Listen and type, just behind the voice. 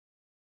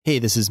Hey,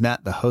 this is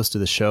Matt, the host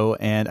of the show,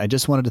 and I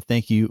just wanted to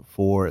thank you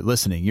for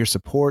listening. Your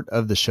support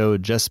of the show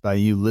just by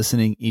you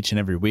listening each and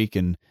every week,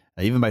 and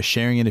even by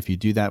sharing it if you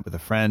do that with a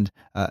friend,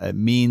 it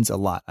means a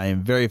lot. I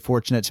am very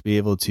fortunate to be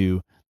able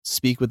to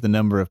speak with the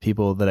number of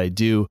people that I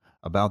do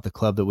about the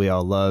club that we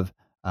all love.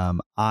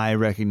 I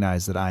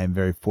recognize that I am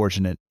very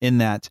fortunate in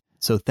that,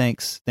 so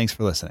thanks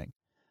for listening.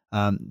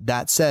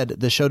 That said,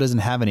 the show doesn't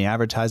have any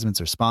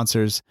advertisements or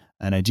sponsors,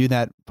 and I do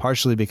that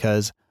partially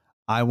because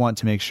I want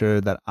to make sure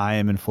that I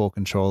am in full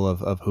control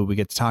of who we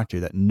get to talk to,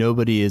 that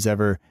nobody is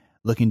ever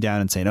looking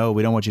down and saying, oh,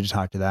 we don't want you to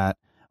talk to that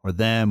or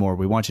them, or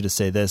we want you to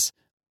say this.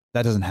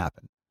 That doesn't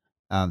happen.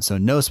 So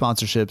no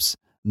sponsorships,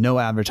 no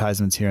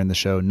advertisements here in the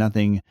show,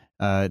 nothing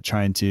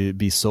trying to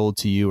be sold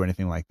to you or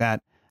anything like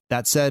that.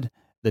 That said,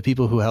 the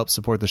people who help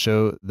support the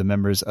show, the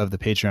members of the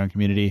Patreon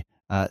community,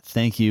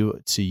 thank you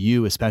to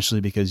you,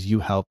 especially because you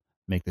help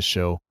make the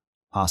show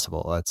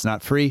possible. It's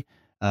not free.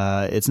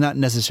 It's not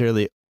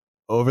necessarily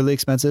overly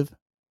expensive,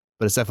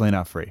 but it's definitely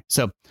not free.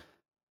 So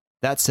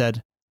that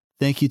said,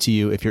 thank you to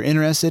you. If you're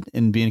interested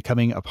in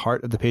becoming a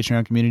part of the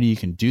Patreon community, you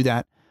can do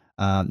that.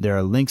 There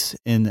are links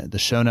in the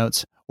show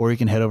notes, or you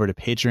can head over to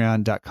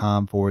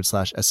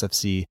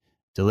patreon.com/SFC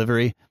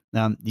delivery.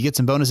 You get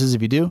some bonuses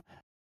if you do,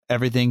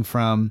 everything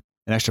from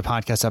an extra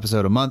podcast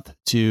episode a month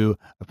to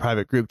a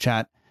private group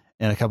chat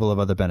and a couple of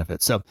other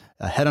benefits. So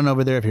head on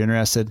over there if you're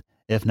interested.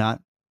 If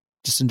not,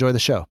 just enjoy the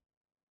show.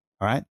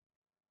 All right,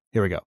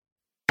 here we go.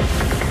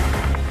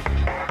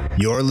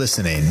 You're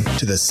listening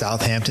to the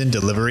Southampton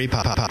Delivery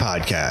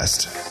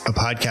Podcast, a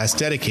podcast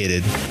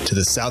dedicated to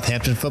the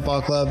Southampton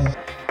Football Club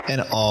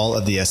and all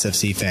of the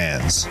SFC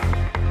fans.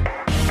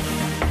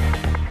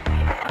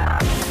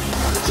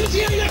 If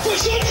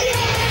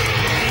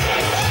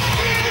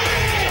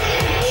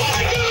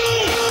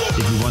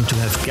you want to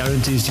have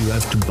guarantees, you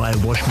have to buy a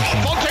washing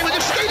machine. Monte with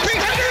a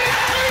scooping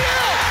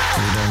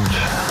We don't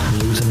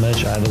lose a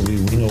match, either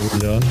we win or we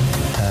learn.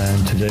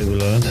 And today we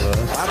learned.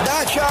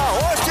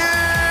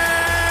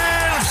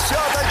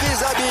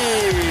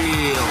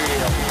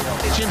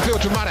 It's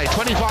infield to Mane,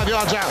 25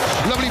 yards out.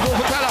 Lovely ball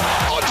for Bella.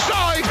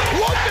 Onside, 1-0.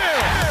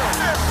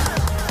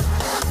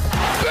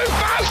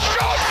 Buffon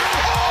shot.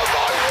 Oh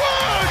my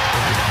word!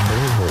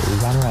 Unbelievable. We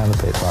ran around the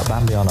pitch like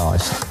Bambi on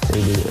ice. It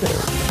was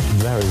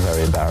very,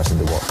 very embarrassing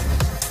to watch.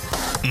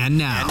 And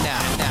now,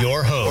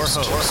 your host,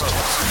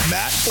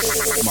 Matt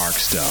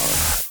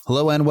Markstone.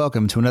 Hello and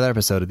welcome to another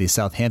episode of the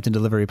Southampton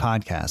Delivery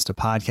Podcast, a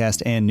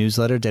podcast and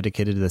newsletter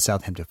dedicated to the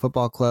Southampton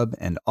Football Club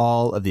and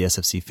all of the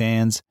SFC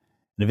fans,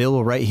 and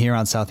available right here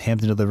on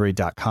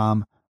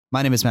southamptondelivery.com.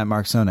 My name is Matt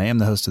Markstone. I am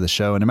the host of the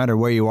show, and no matter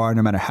where you are,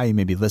 no matter how you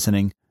may be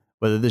listening,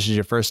 whether this is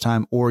your first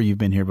time or you've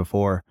been here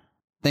before,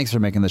 thanks for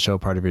making the show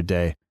part of your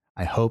day.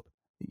 I hope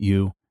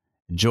you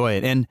enjoy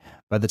it. And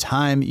by the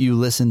time you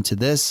listen to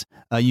this,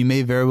 you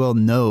may very well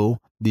know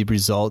the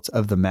result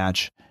of the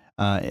match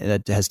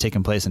that has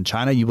taken place in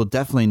China. You will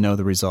definitely know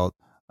the result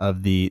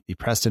of the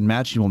Preston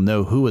match. You will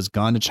know who has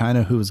gone to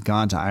China, who has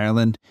gone to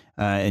Ireland,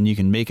 and you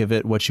can make of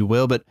it what you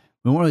will. But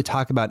we won't really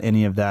talk about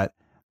any of that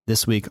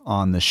this week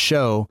on the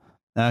show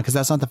because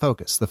that's not the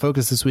focus. The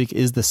focus this week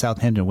is the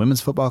Southampton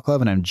Women's Football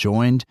Club, and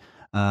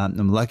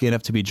I'm lucky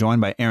enough to be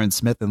joined by Aaron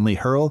Smith and Lee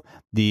Hurrell,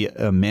 the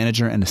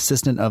manager and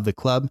assistant of the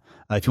club.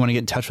 If you want to get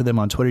in touch with them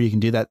on Twitter, you can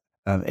do that.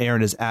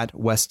 Aaron is at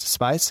West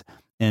Spice,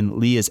 and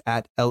Lee is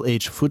at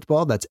LH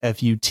Football. That's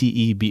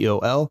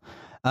FUTEBOL.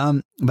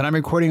 But I'm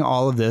recording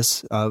all of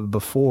this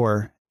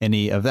before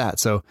any of that.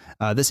 So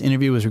this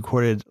interview was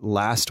recorded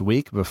last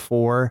week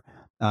before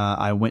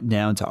I went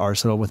down to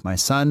Arsenal with my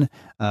son,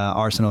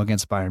 Arsenal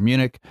against Bayern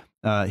Munich.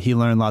 He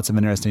learned lots of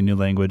interesting new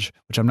language,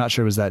 which I'm not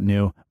sure was that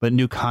new, but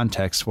new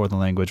context for the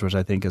language, which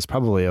I think is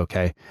probably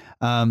okay.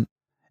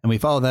 And we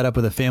followed that up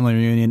with a family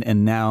reunion,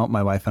 and now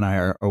my wife and I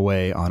are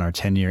away on our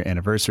 10-year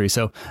anniversary.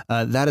 So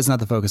that is not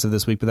the focus of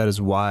this week, but that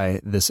is why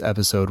this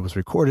episode was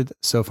recorded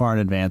so far in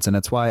advance, and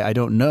that's why I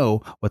don't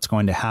know what's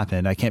going to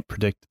happen. I can't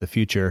predict the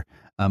future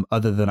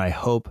other than I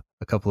hope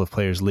a couple of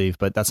players leave,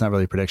 but that's not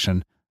really a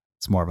prediction.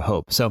 It's more of a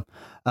hope. So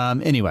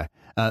anyway,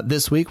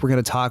 this week we're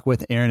going to talk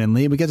with Aaron and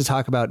Lee. We get to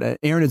talk about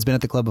Aaron has been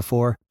at the club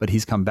before, but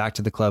he's come back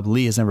to the club.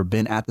 Lee has never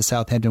been at the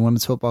Southampton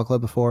Women's Football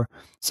Club before.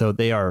 So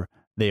they are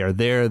there.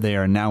 They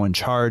are now in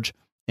charge,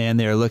 and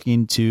they are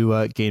looking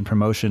to gain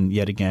promotion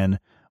yet again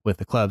with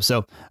the club.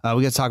 So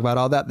we get to talk about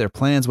all that, their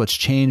plans, what's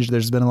changed.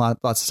 There's been lots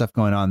of stuff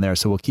going on there.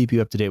 So we'll keep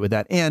you up to date with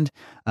that. And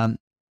I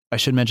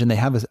should mention they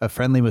have a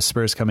friendly with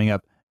Spurs coming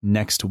up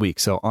next week.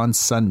 So on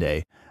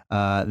Sunday,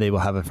 they will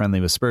have a friendly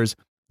with Spurs.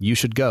 You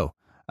should go.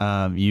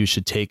 You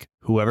should take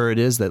whoever it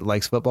is that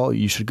likes football.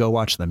 You should go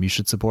watch them. You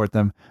should support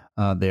them.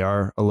 They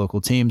are a local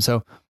team.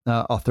 So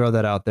I'll throw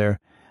that out there.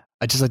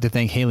 I'd just like to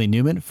thank Haley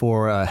Newman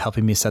for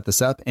helping me set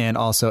this up, and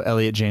also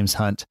Elliot James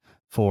Hunt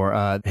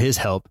for his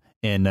help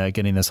in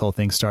getting this whole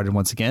thing started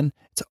once again.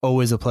 It's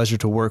always a pleasure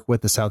to work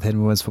with the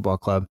Southampton Women's Football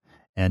Club.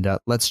 And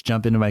let's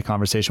jump into my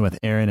conversation with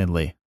Aaron and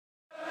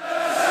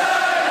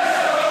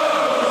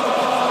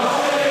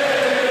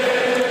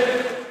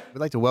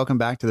like to welcome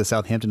back to the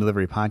Southampton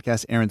Delivery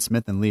Podcast, Aaron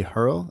Smith and Lee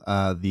Hurl,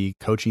 the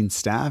coaching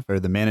staff or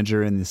the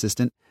manager and the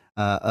assistant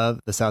of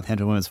the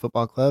Southampton Women's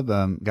Football Club.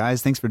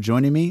 Guys, thanks for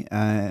joining me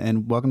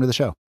and welcome to the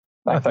show.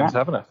 Thanks for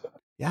having us.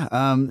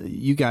 Yeah,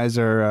 you guys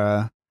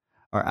are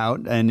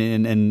out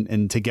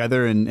and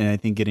together and I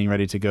think getting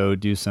ready to go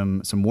do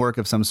some work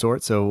of some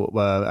sort. So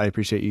I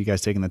appreciate you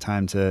guys taking the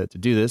time to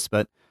do this.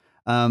 But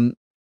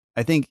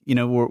I think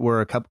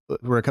we're a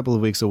couple of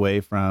weeks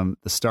away from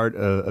the start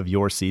of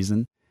your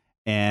season,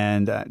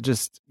 and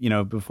just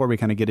before we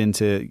kind of get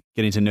into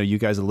getting to know you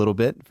guys a little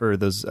bit, for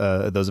those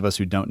of us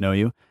who don't know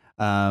you,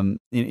 how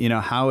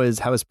is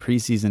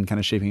preseason kind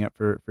of shaping up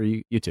for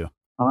you two?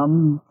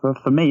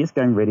 For me, it's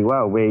going really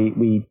well.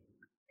 We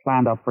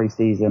planned our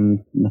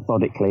pre-season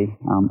methodically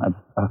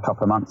a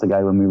couple of months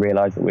ago when we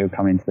realised that we were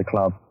coming into the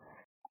club.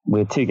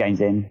 We're 2 games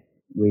in.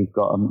 We've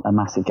got a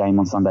massive game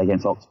on Sunday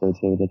against Oxford,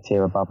 who are the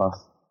tier above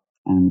us,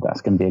 and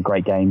that's going to be a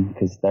great game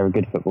because they're a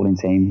good footballing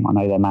team. I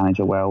know their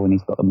manager well, and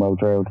he's got them well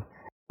drilled.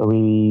 So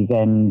we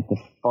then, the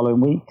following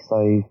week,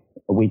 so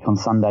a week on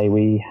Sunday,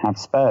 we have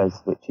Spurs,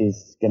 which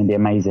is going to be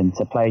amazing.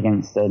 To play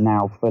against a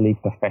now fully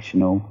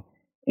professional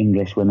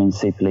English Women's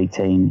Super League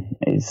team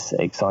is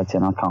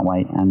exciting. I can't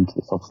wait. And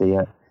it's obviously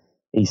at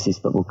East's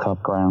Football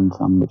Club ground,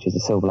 which is a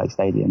Silver Lake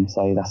Stadium.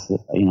 So that's a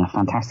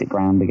fantastic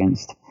ground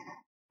against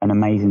an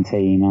amazing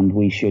team, and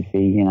we should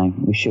be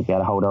able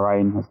to hold our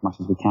own as much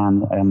as we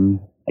can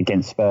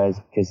against Spurs,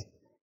 because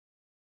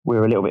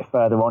we're a little bit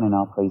further on in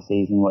our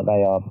pre-season than what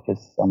they are,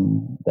 because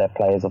their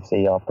players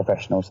obviously are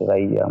professional, so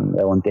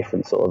they're on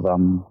different sort of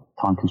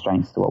time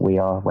constraints to what we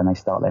are when they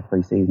start their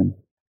pre-season.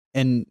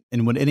 And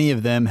would any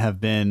of them have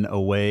been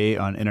away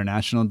on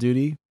international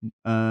duty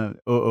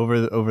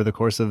over the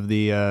course of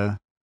the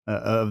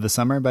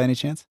summer by any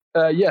chance?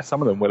 Yeah,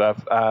 some of them will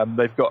have.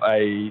 They've got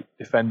a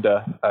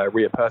defender,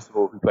 Rhea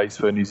Percival, who plays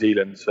for New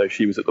Zealand, so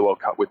she was at the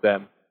World Cup with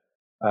them.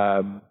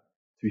 To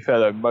be fair,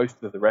 though,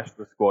 most of the rest of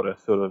the squad are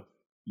sort of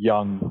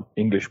young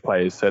English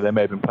players, so they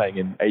may have been playing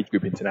in age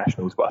group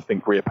internationals, but I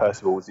think Rhea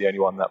Percival was the only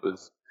one that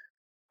was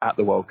at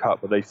the World Cup.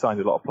 But they've signed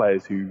a lot of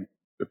players who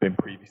have been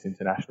previous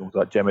internationals,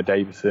 like Gemma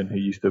Davison, who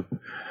used to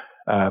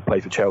play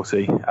for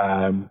Chelsea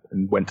and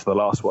went to the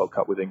last World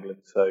Cup with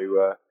England.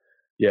 So,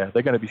 yeah,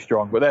 they're going to be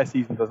strong, but their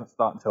season doesn't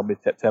start until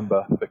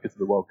mid-September because of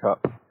the World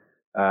Cup.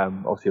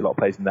 Obviously, a lot of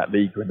players in that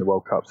league are in the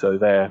World Cup, so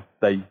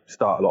they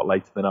start a lot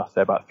later than us.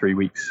 They're about 3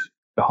 weeks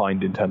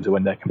behind in terms of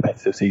when their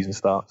competitive season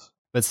starts.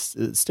 But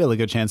it's still a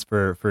good chance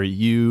for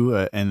you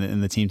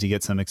and the team to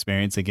get some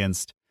experience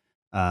against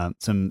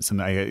some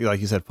like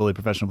you said, fully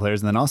professional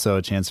players, and then also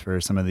a chance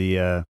for some of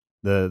the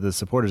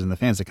supporters and the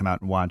fans to come out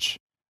and watch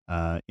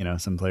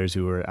some players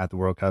who were at the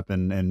World Cup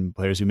and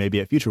players who may be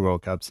at future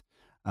World Cups.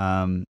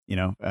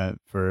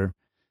 For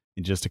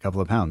just a couple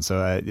of pounds. So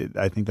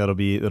I think it'll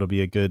be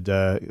a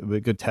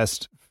good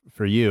test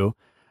for you.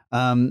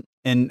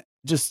 And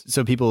just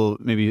so people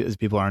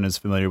aren't as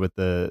familiar with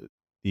the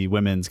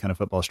women's kind of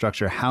football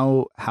structure,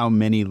 how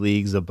many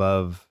leagues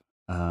above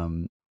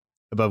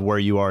where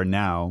you are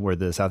now, where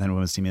the Southampton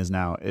women's team is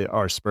now,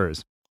 are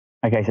Spurs?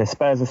 Okay, so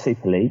Spurs are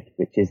Super League,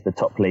 which is the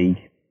top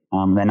league.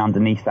 Then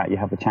underneath that you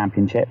have the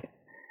Championship.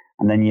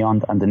 And then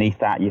underneath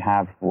that, you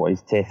have what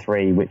is Tier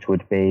 3, which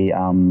would be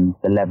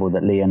the level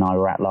that Lee and I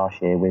were at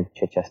last year with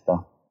Chichester.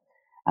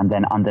 And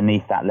then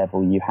underneath that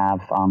level, you have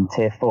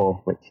Tier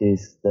 4, which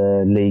is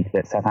the league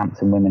that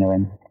Southampton women are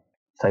in.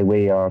 So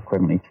we are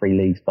equivalently 3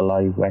 leagues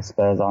below where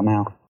Spurs are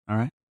now. All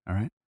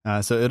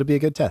right. So it'll be a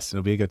good test.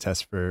 It'll be a good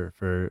test for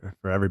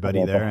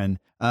everybody there. And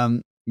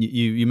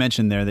you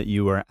mentioned there that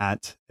you were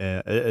at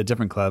a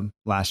different club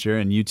last year,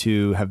 and you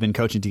two have been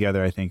coaching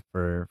together, I think,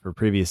 for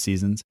previous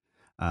seasons.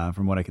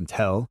 From what I can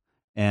tell.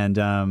 And,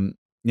 so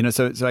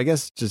I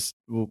guess just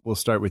we'll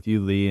start with you,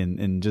 Lee,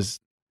 and just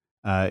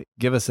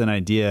give us an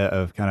idea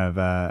of kind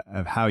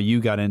of how you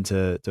got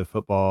into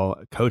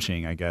football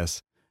coaching, I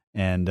guess.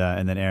 And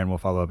then Aaron will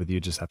follow up with you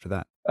just after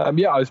that. I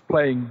was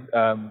playing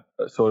at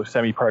sort of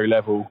semi-pro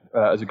level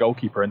as a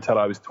goalkeeper until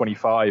I was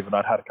 25, and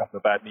I'd had a couple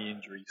of bad knee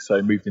injuries,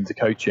 so moved into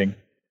coaching.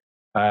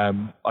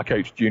 I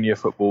coached junior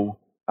football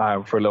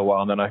for a little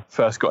while, and then I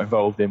first got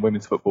involved in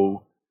women's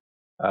football,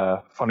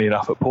 funny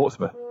enough, at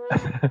Portsmouth,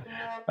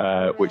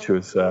 which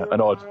was an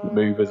odd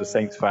move as a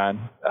Saints fan,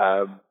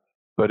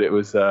 but it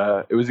was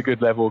a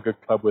good level, a good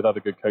club with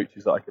other good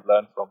coaches that I could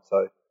learn from.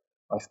 So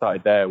I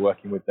started there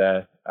working with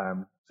their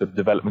sort of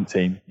development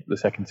team, the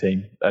second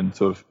team, and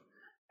sort of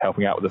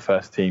helping out with the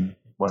first team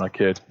when I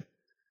could.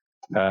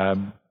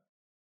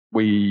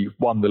 We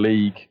won the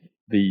league,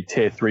 the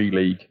Tier 3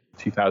 league,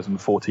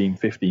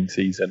 2014-15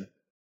 season,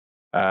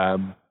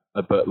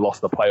 but lost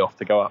the playoff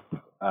to go up.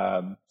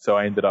 So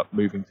I ended up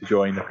moving to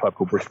join a club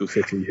called Bristol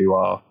City, who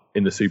are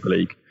in the Super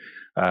League,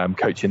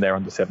 coaching their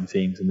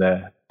under-17s and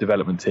their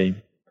development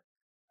team.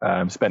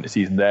 Spent a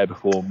season there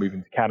before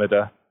moving to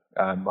Canada.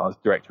 I was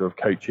director of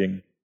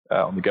coaching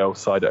on the girls'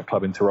 side at a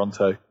club in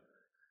Toronto.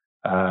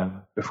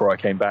 Before I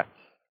came back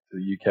to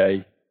the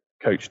UK,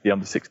 coached the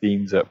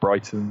under-16s at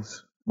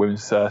Brighton's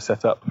women's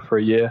setup for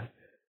a year.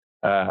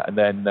 And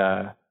then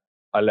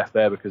I left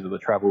there because of the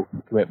travel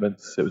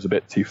commitments. It was a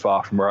bit too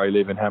far from where I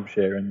live in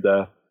Hampshire, and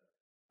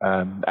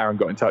Aaron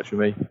got in touch with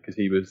me because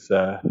he was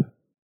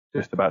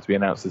just about to be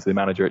announced as the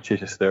manager at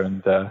Chichester,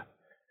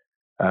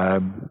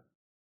 and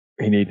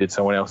he needed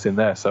someone else in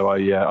there. So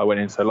I went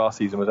in. So last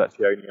season was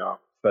actually only our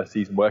first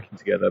season working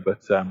together,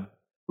 but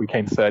we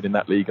came third in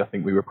that league. I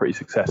think we were pretty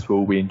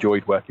successful. We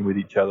enjoyed working with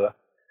each other.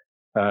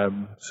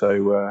 When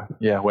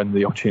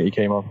the opportunity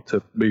came on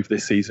to move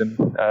this season,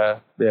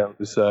 it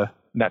was a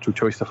natural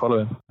choice to follow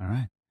him. All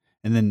right.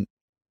 And then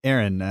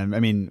Aaron, I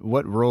mean,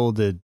 what role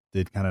did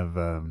kind of,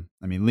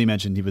 Lee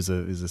mentioned he was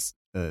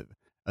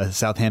a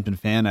Southampton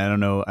fan. I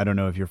don't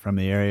know if you're from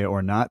the area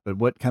or not, but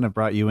what kind of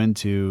brought you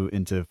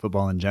into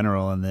football in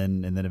general, and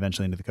then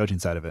eventually into the coaching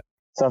side of it?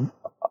 So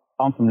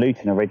I'm from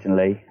Luton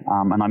originally,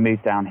 and I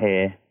moved down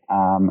here,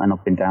 and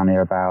I've been down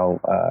here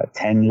about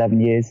 10, 11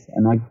 years.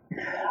 And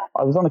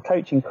I was on a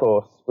coaching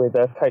course with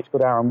a coach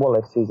called Aaron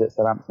Wallace, who's at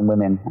Southampton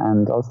Women,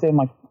 and I was doing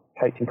my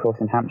coaching course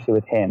in Hampshire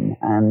with him,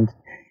 and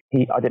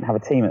I didn't have a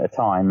team at the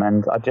time,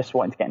 and I just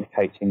wanted to get into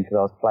coaching because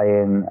I was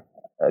playing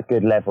a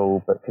good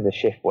level, but because of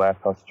shift work,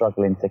 I was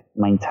struggling to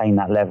maintain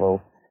that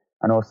level.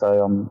 And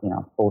also, I'm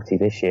 40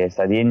 this year,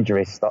 so the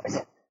injuries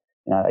started.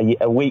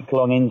 A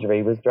week-long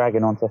injury was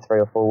dragging on to 3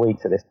 or 4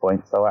 weeks at this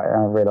point. So I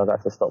realised I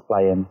had to stop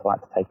playing, so I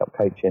had to take up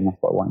coaching. That's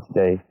what I wanted to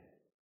do.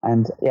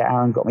 And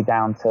Aaron got me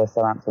down to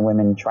Southampton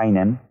Women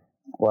training,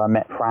 where I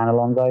met Fran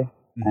Alonso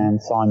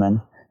and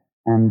Simon.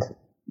 And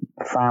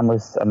Fran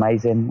was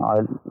amazing.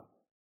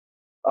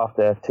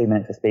 After 2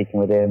 minutes of speaking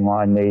with him,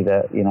 I knew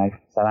that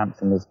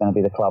Southampton was going to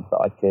be the club that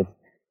I could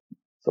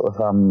sort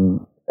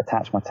of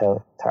attach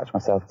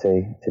myself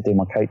to do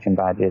my coaching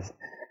badges.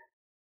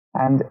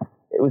 And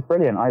it was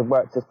brilliant. I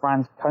worked as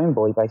Fran's cone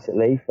boy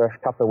basically for a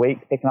couple of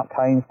weeks, picking up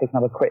cones, picking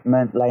up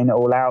equipment, laying it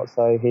all out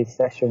so his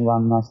session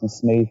ran nice and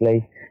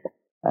smoothly.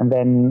 And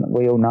then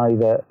we all know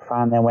that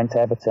Fran then went to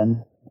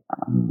Everton,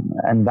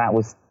 and that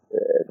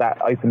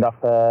opened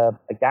up a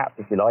gap,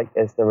 if you like,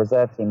 as the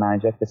reserve team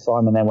manager, because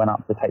Simon then went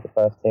up to take the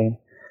first team,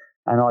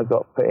 and I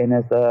got put in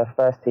as the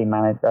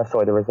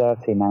the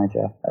reserve team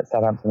manager at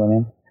Southampton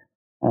Women,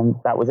 and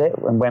that was it,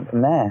 and went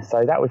from there.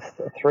 So that was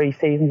 3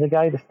 seasons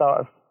ago, the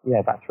start of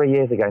about 3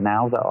 years ago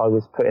now, that I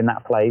was put in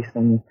that place,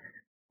 and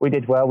we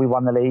did well. We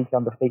won the league,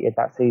 undefeated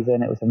that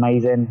season. It was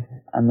amazing,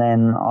 and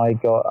then I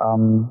got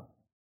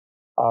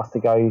asked to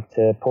go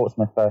to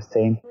Portsmouth first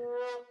team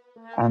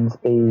and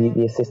be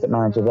the assistant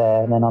manager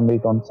there. And then I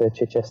moved on to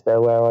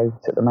Chichester, where I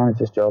took the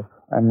manager's job.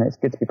 And it's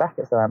good to be back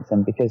at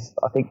Southampton, because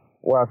I think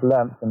where I've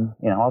learnt from,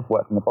 I've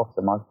worked from the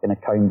bottom. I've been a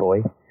cone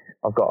boy.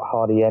 I've got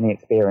hardly any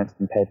experience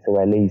compared to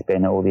where Lee's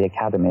been at all the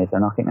academies.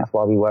 And I think that's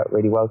why we work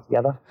really well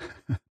together.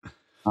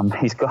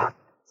 He's got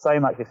so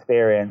much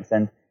experience,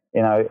 and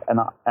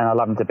I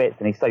love him to bits,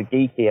 and he's so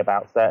geeky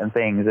about certain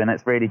things, and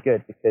it's really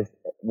good, because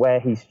where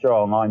he's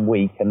strong, I'm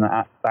weak, and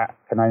that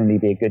can only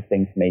be a good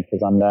thing for me,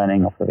 because I'm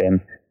learning off of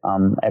him.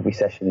 Every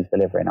session he's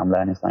delivering, I'm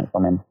learning something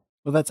from him.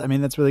 Well,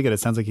 that's really good. It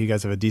sounds like you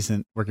guys have a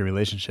decent working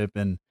relationship,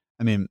 and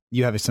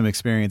you have some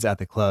experience at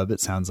the club, it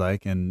sounds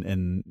like,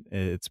 and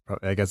it's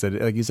like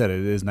you said,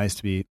 it is nice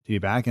to be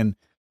back. And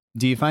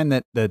do you find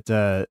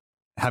that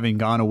having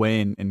gone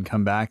away and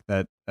come back,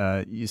 that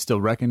you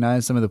still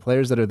recognize some of the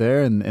players that are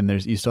there, and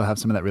you still have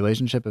some of that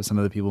relationship of some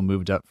of the people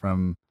moved up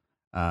from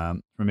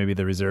maybe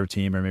the reserve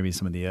team, or maybe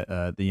some of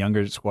the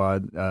younger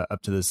squad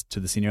up to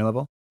the senior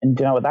level? And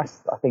do you know what?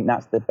 I think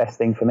that's the best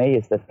thing for me,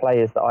 is the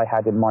players that I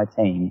had in my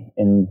team,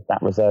 in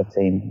that reserve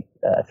team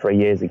 3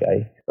 years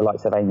ago. The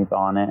likes of Amy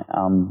Barnett,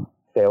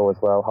 Phil as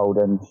well,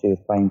 Holden. She was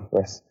playing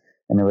for us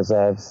in the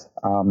reserves.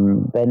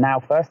 They're now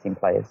first team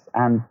players,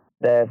 and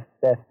they're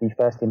the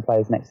first team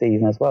players next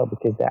season as well,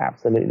 because they're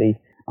absolutely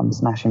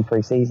smashing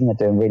pre-season.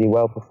 They're doing really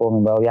well,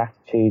 performing well. The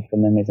attitude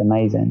from them is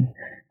amazing.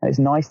 And it's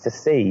nice to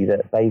see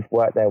that they've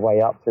worked their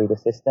way up through the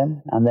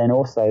system. And then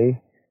also,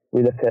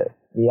 we look at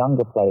the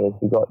younger players.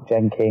 We've got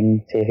Jen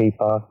King, Tia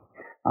Hooper.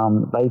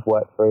 They've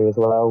worked through as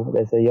well.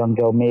 There's a young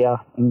girl,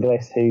 Mia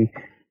Inglis, who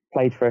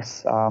played for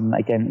us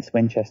against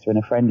Winchester in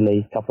a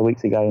friendly a couple of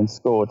weeks ago and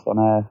scored on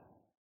her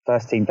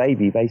first team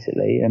debut,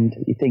 basically. And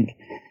you think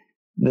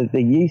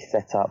the youth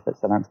setup at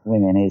Southampton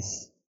Women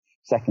is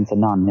second to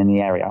none in the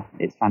area.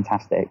 It's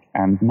fantastic.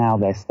 And now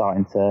they're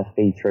starting to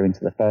feed through into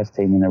the first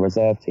team and the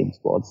reserve team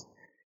squads.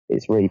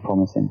 It's really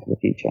promising for the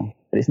future.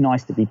 But it's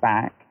nice to be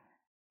back,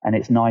 and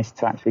it's nice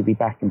to actually be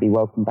back and be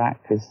welcomed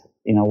back, because,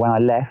 when I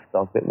left, I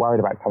was a bit worried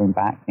about coming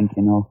back,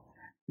 thinking,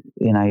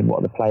 what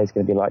are the players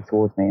going to be like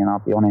towards me? And I'll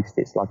be honest,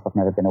 it's like I've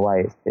never been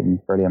away. It's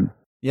been brilliant.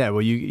 Yeah,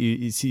 well,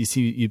 you see,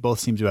 you both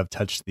seem to have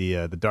touched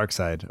the dark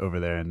side over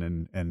there,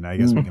 and I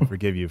guess we can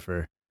forgive you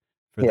for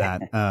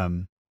that.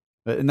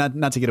 But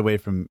not to get away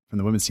from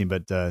the women's team,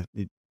 but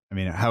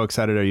how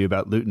excited are you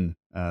about Luton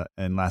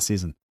in last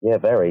season? Yeah,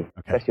 very, okay.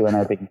 Especially when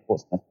they're big in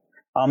Portsmouth.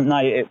 I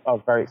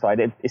was very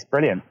excited. It's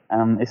brilliant.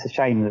 It's a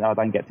shame that I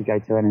don't get to go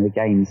to any of the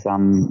games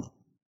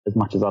as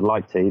much as I'd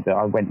like to, but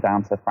I went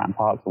down to Fratton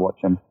Park to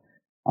watch them.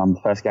 The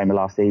first game of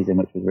last season,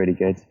 which was really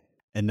good.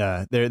 And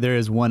there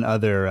is one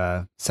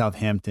other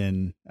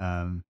Southampton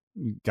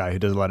guy who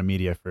does a lot of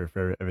media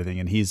for everything,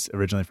 and he's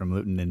originally from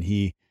Luton, and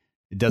he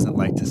doesn't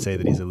like to say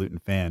that he's a Luton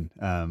fan.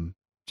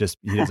 Just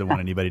he doesn't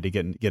want anybody to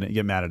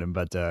get mad at him.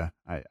 But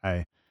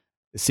I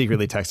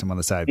secretly text him on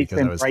the side because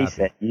I was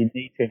happy. You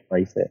need to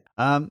embrace it.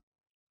 I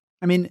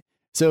mean,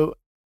 so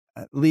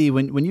Lee,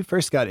 when you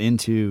first got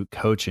into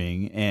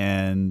coaching,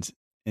 and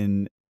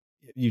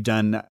you've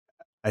done,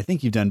 I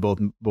think you've done both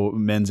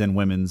men's and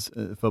women's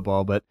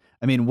football, but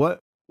I mean, what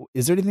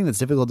is there anything that's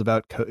difficult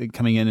about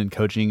coming in and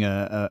coaching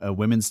a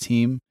women's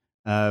team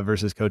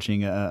versus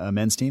coaching a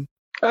men's team?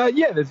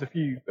 Yeah, there's a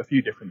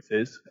few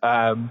differences.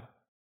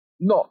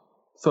 Not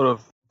sort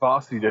of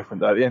vastly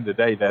different. At the end of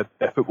the day,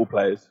 they're football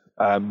players.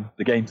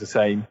 The game's the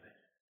same.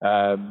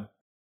 The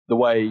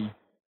way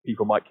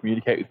people might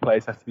communicate with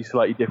players has to be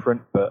slightly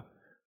different, but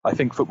I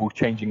think football's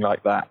changing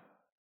like that,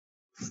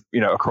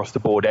 across the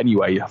board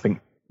anyway. I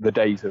think the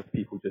days of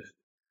people just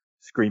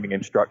screaming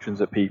instructions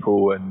at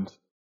people, and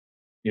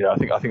I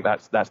think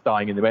that's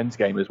dying in the men's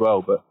game as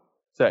well. But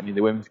certainly in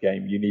the women's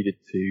game, you needed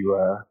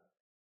to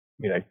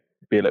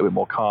be a little bit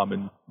more calm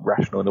and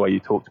rational in the way you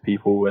talk to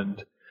people,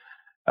 and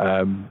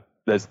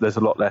there's a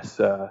lot less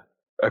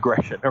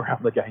aggression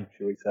around the game,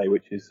 shall we say,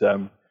 which is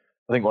I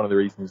think one of the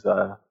reasons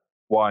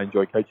why I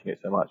enjoy coaching it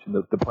so much. And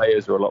the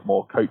players are a lot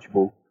more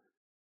coachable,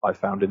 I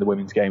found, in the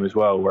women's game as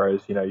well.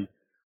 Whereas you're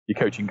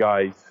coaching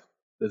guys,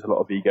 there's a lot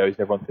of egos.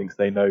 Everyone thinks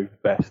they know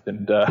best,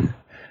 and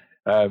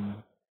I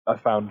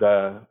found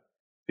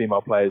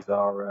female players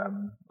are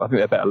I think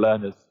they're better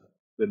learners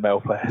than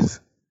male players.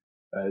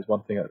 Is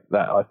one thing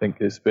that I think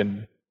has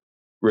been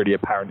really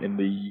apparent in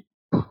the,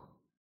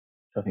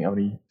 I think, how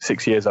many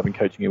 6 years I've been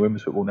coaching in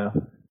women's football now.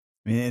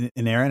 I mean,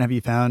 and Aaron, have you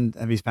found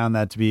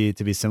that to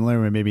be similar,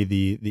 where maybe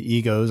the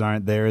egos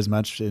aren't there as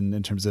much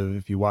in terms of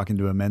if you walk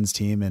into a men's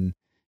team and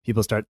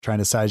people start trying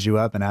to size you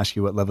up and ask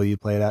you what level you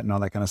played at and all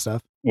that kind of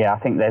stuff? Yeah, I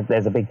think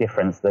there's a big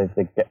difference. The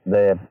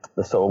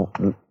sort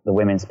of the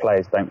women's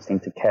players don't seem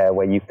to care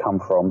where you come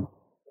from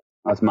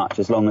as much,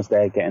 as long as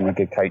they're getting a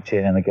good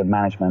coaching and a good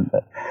management.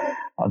 But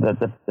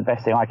the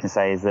best thing I can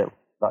say is that,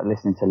 like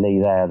listening to Lee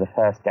there, the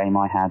first game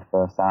I had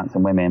for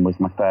Southampton women was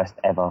my first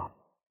ever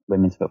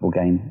women's football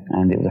game,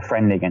 and it was a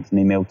friendly against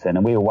New Milton,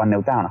 and we were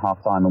 1-0 down at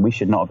half time, and we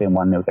should not have been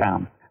 1-0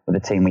 down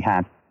with the team we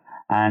had.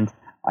 And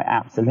I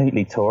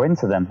absolutely tore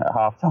into them at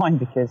half time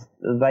because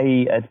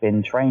they had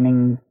been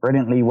training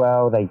brilliantly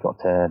well. They got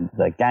to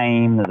the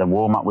game, the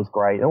warm up was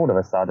great. All of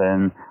a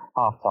sudden,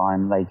 half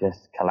time, they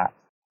just collapsed.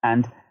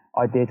 And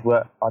I did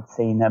what I'd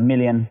seen a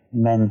million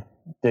men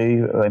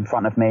do in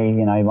front of me.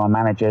 My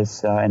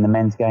managers in the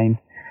men's game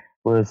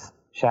was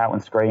shout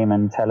and scream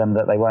and tell them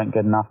that they weren't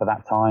good enough at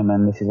that time,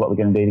 and this is what we're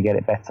going to do to get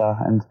it better.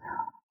 And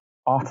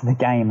after the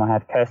game, I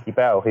had Kirsty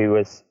Bell, who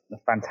was a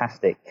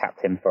fantastic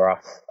captain for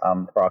us,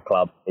 for our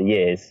club for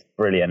years.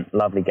 Brilliant,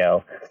 lovely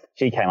girl.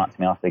 She came up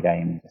to me after the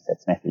game and just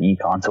said, "Smith, you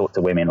can't talk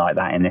to women like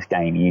that in this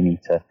game. You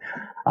need to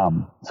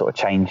sort of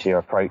change your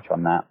approach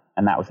on that."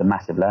 And that was a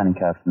massive learning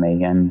curve for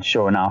me. And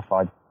sure enough,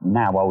 I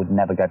would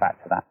never go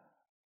back to that.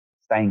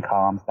 Staying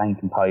calm, staying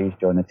composed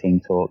during the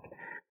team talk,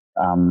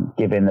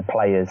 giving the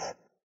players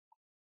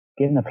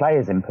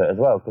input as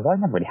well, because I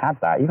never really had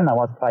that. Even though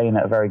I was playing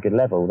at a very good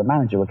level, the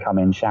manager would come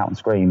in, shout and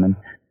scream, and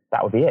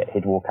that would be it.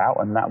 He'd walk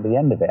out and that would be the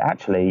end of it.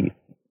 Actually,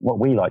 what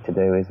we like to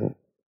do is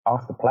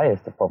ask the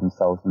players to problem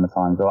solve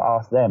sometimes, or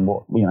ask them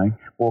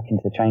walk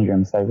into the change room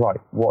and say, right,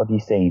 what have you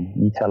seen?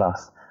 You tell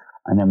us,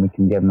 and then we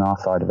can give them our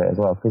side of it as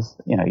well. Because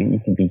you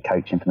can be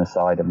coaching from the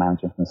side and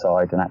managing from the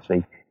side and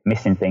actually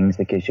missing things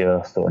because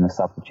you're sorting the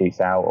substitutes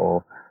out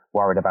or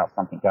worried about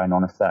something going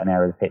on in a certain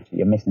area of the pitch.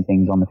 You're missing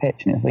things on the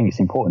pitch, and I think it's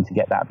important to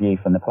get that view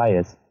from the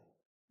players.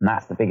 And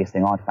that's the biggest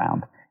thing I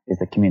found, is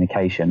the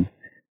communication.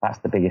 That's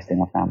the biggest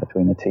thing I found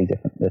between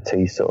the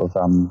two sort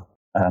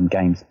of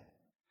games.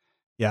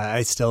 Yeah,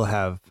 I still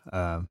have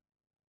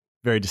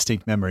very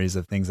distinct memories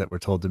of things that were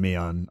told to me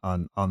on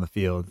the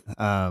field.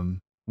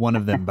 One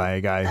of them by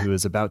a guy who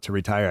is about to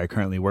retire. I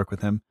currently work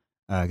with him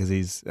because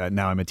he's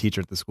now I'm a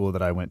teacher at the school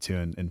that I went to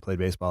and played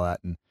baseball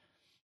at. And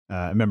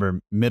I remember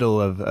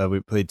we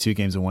played 2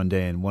 games in one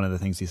day, and one of the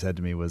things he said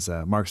to me was,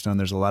 "Mark Stone,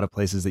 there's a lot of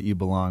places that you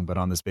belong, but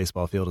on this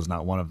baseball field is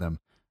not one of them.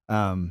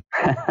 And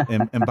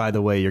by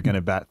the way, you're going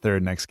to bat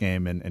third next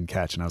game and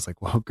catch." And I was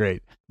like, "Well,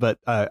 great." But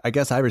I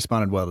guess I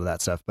responded well to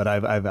that stuff. But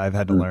I've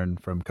had to learn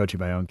from coaching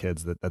my own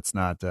kids that that's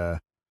not. I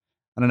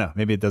don't know.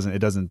 Maybe it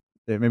doesn't.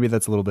 Maybe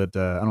that's a little bit.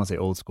 I don't want to say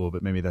old school,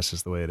 but maybe that's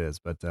just the way it is.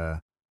 But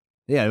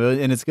yeah,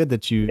 and it's good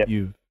that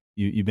you've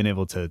been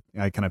able to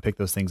kind of pick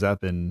those things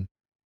up and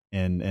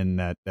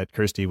that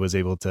Kirsty was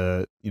able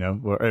to,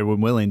 or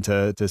willing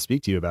to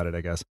speak to you about it,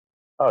 I guess.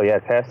 Oh yeah,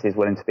 Kirsty's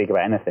willing to speak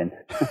about anything.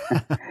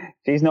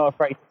 She's not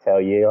afraid to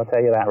tell you. I'll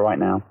tell you that right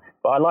now.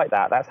 But I like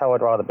that. That's how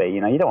I'd rather be.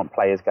 You don't want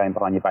players going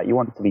behind your back. You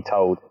want to be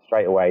told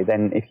straight away.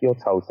 Then if you're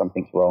told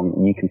something's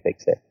wrong, you can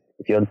fix it.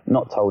 If you're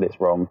not told it's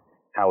wrong,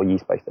 how are you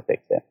supposed to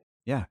fix it?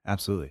 Yeah,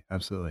 absolutely.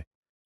 Absolutely.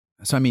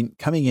 So, I mean,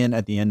 coming in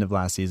at the end of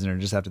last season, or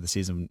just after the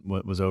season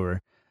was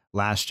over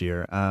last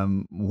year,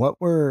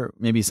 what were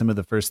maybe some of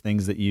the first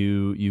things that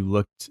you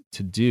looked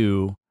to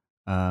do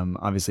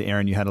Obviously,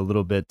 Aaron, you had a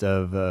little bit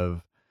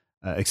of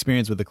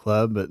experience with the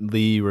club, but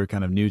Lee, you were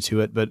kind of new to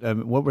it. But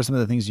what were some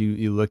of the things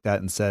you looked at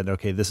and said,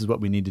 okay, this is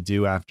what we need to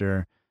do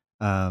after?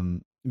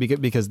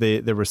 Because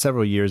there were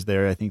several years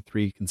there, I think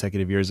 3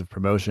 consecutive years of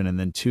promotion, and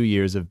then 2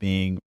 years of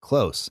being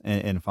close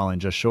and falling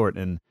just short.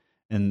 And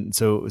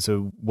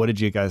so what did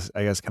you guys,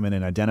 I guess, come in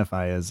and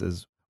identify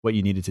as what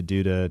you needed to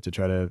do to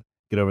try to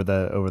get over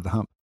the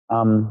hump?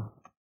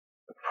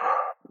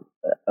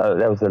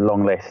 There was a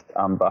long list,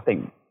 but I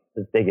think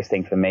the biggest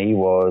thing for me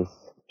was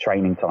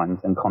training times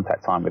and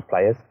contact time with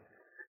players.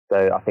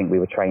 So I think we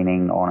were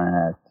training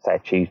on a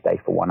Tuesday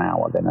for 1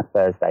 hour, then a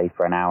Thursday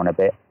for an hour and a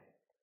bit.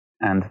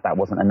 And that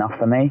wasn't enough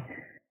for me.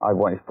 I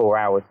wanted 4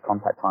 hours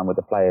contact time with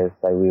the players.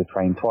 So we would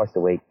train twice a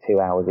week, 2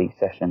 hours each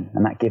session.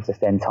 And that gives us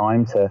then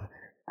time to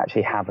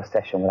actually have a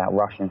session without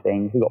rushing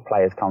things. We've got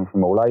players come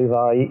from all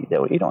over. You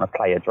don't want a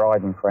player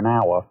driving for an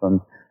hour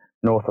from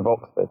north of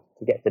Oxford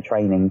to get to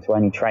training, to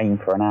only train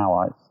for an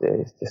hour.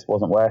 It just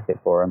wasn't worth it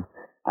for them.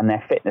 And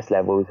their fitness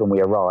levels when we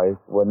arrived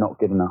were not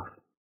good enough.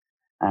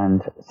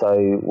 And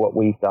so what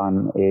we've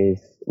done is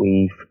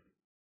we've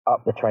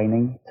upped the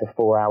training to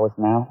 4 hours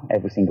now,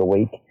 every single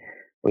week.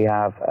 We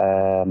have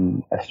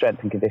a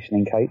strength and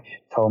conditioning coach,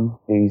 Tom,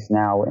 who's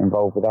now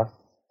involved with us.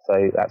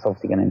 So that's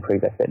obviously going to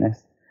improve their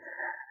fitness.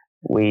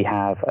 We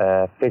have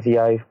a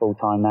physio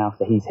full-time now,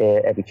 so he's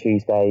here every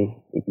Tuesday.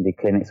 You can do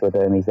clinics with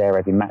him. He's there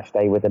every match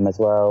day with them as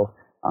well.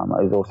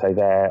 I was also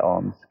there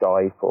on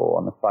Skype or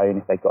on the phone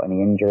if they've got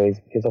any injuries,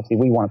 because obviously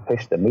we want to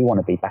push them. We want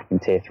to be back in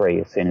Tier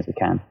 3 as soon as we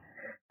can.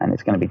 And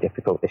it's going to be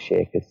difficult this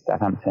year because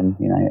Southampton,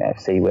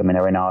 FC women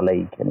are in our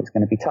league and it's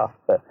going to be tough.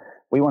 But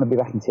we want to be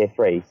back in Tier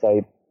 3.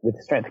 So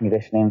with strength and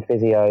conditioning,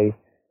 physio,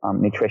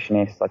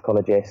 nutritionists,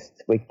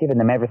 psychologists, we're giving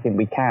them everything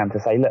we can to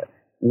say, look,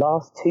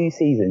 last 2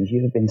 seasons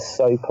you have been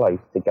so close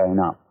to going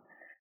up.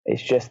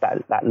 It's just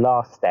that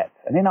last step.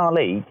 And in our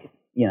league,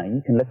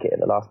 you can look at it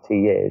the last 2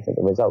 years at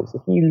the results.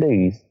 If you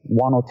lose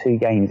 1 or 2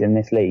 games in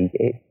this league,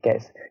 it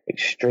gets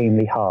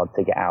extremely hard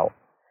to get out.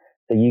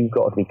 So you've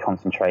got to be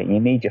concentrating. You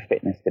need your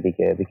fitness to be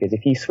good, because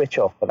if you switch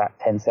off for that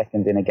 10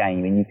 seconds in a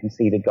game and you can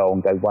see the goal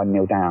and go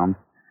 1-0 down,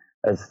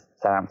 as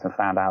Southampton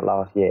found out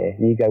last year,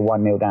 you go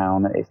 1-0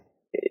 down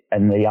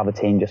and the other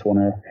team just want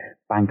to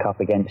bank up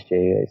against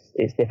you,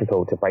 it's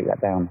difficult to break that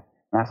down.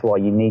 And that's why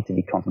you need to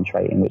be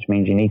concentrating, which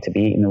means you need to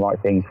be eating the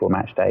right things for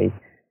match day.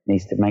 You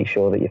need to make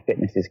sure that your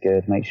fitness is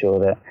good, make sure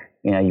that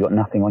you've got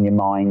nothing on your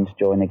mind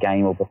during the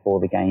game or before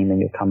the game, and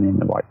you're coming in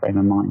the right frame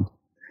of mind.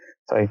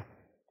 So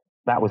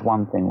that was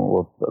one thing,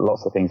 or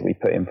lots of things that we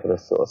put in for the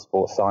sort of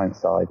sports science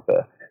side.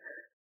 But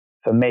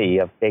for me,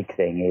 a big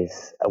thing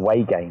is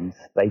away games.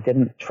 They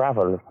didn't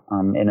travel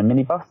in a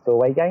minibus to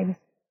away games.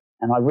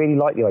 And I really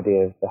like the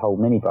idea of the whole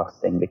minibus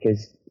thing,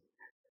 because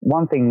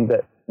one thing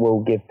that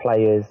will give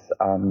players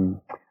a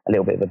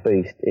little bit of a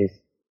boost is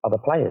other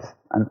players,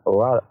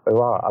 or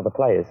are other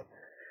players.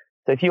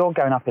 So if you're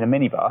going up in a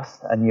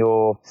minibus and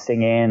you're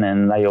singing,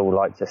 and they all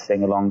like to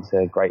sing along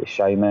to Greatest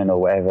Showman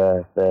or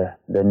whatever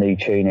the new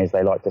tune is,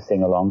 they like to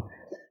sing along,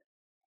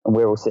 and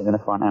we're all sitting in the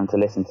front having to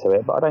listen to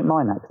it. But I don't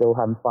mind that, because they're all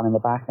having fun in the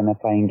back and they're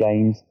playing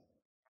games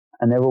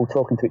and they're all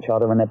talking to each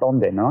other and they're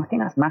bonding. And I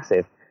think that's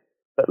massive.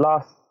 But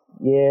last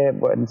year,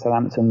 when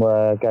Southampton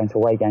were going to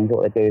away games,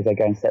 what they do is they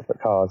go in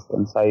separate cars.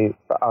 And so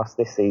for us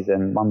this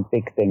season, one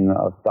big thing that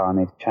I've done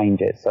is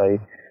change it. So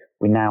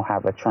we now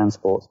have a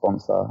transport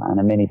sponsor and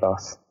a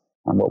minibus.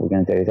 And what we're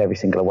going to do is every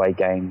single away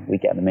game, we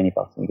get in the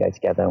minibus and we go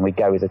together, and we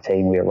go as a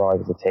team, we arrive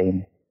as a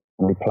team,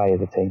 and we play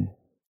as a team.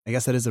 I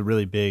guess that is a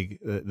big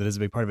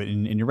part of it.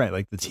 And you're right.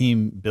 Like, the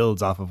team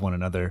builds off of one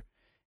another,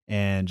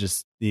 and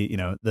just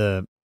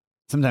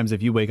sometimes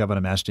if you wake up on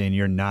a match day and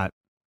you're not,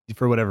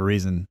 for whatever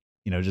reason,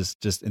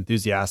 just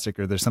enthusiastic,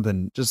 or there's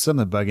something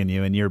bugging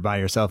you and you're by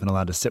yourself and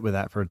allowed to sit with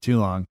that for too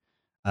long,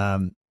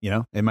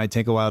 it might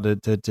take a while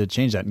to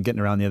change that, and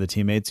getting around the other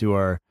teammates who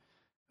are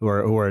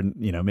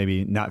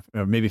maybe not,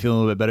 or maybe feeling a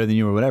little bit better than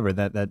you or whatever.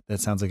 That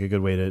sounds like a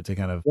good way to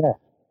kind of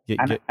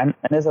And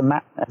as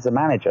a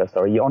manager,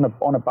 you're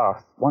on a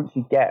bus. Once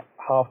you get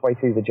halfway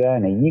through the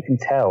journey, you can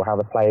tell how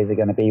the players are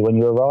going to be when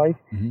you arrive.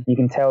 Mm-hmm. You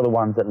can tell the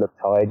ones that look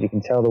tired. You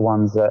can tell the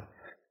ones that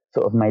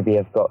sort of maybe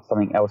have got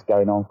something else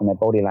going on from their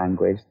body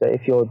language. That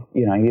if you're,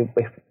 if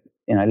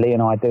Lee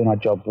and I are doing our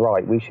jobs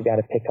right, we should be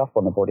able to pick up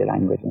on the body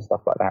language and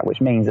stuff like that.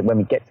 Which means that when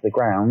we get to the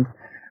ground,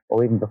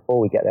 or even before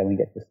we get there, when we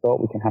get to the stop,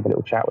 we can have a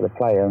little chat with the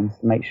player and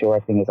make sure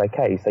everything is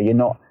okay. So you're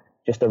not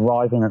just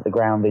arriving at the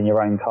ground in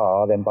your own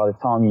car, then by the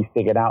time you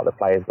figured out the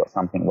player's got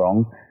something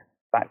wrong,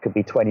 that could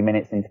be 20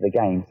 minutes into the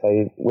game.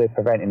 So we're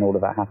preventing all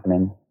of that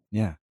happening.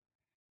 Yeah.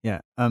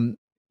 Yeah.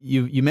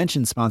 You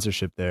mentioned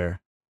sponsorship there,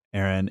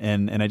 Aaron,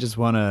 and I just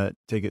want to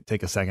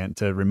take a second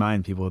to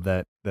remind people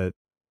that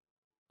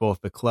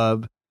both the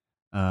club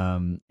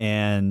and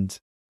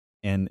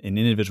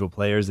individual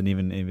players and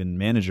even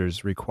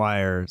managers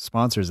require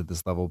sponsors at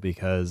this level,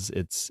 because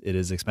it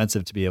is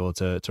expensive to be able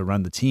to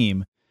run the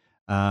team.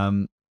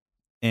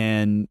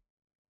 And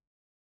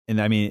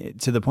I mean,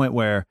 to the point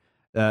where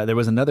there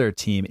was another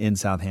team in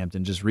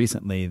Southampton just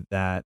recently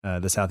that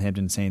the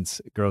Southampton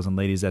Saints Girls and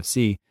Ladies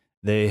FC,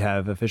 they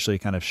have officially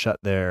kind of shut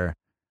their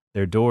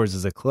doors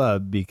as a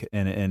club.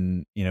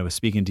 And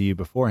speaking to you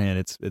beforehand,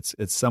 it's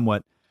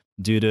somewhat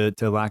due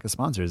to lack of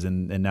sponsors,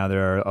 and now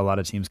there are a lot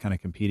of teams kind of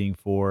competing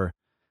for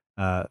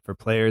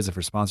players and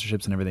for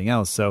sponsorships and everything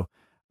else. So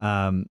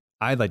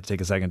I'd like to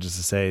take a second just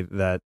to say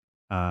that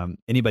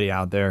anybody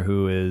out there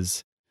who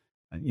is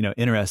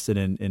interested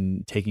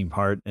in taking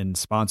part in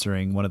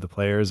sponsoring one of the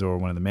players or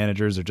one of the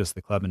managers or just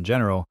the club in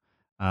general,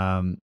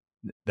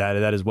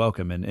 that is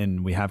welcome.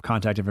 And we have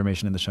contact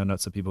information in the show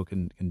notes so people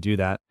can do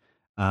that.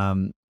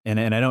 And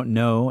I don't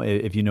know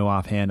if you know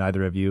offhand,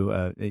 either of you,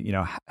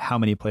 how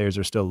many players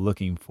are still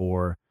looking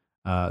for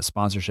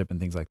sponsorship and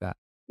things like that.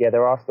 Yeah,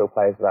 there are still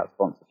players without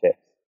sponsorships,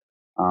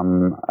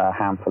 a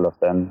handful of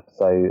them.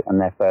 So, and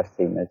they're first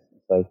teamers.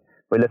 So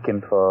we're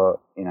looking for,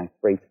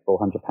 £300 to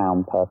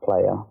 £400 per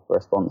player for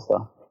a sponsor.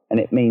 And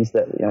it means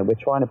that, we're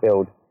trying to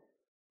build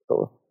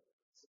sort of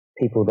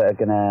people that are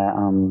going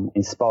to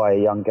inspire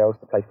young girls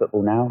to play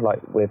football now.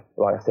 Like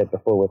I said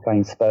before, we're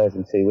playing Spurs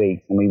in 2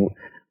 weeks, and we,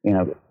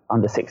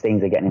 under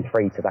 16s are getting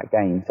free to that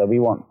game. So we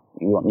want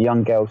the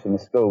young girls from the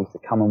schools to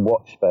come and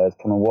watch Spurs,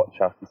 come and watch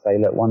us and say,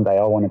 look, one day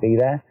I want to be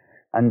there.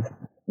 And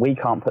we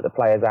can't put the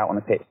players out on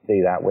the pitch to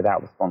do that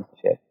without the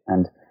sponsorship.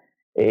 And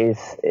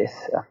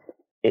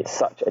it's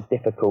such a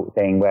difficult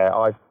thing where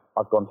I've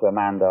gone to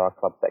Amanda, our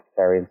club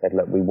secretary, and said,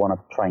 look, we want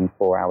to train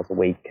 4 hours a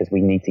week because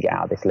we need to get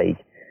out of this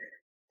league.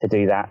 To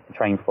do that, to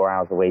train 4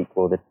 hours a week,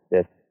 well,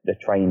 the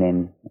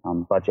training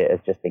budget has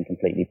just been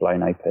completely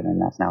blown open,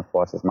 and that's now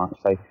twice as much.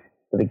 So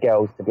for the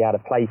girls to be able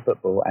to play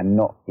football and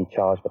not be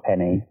charged a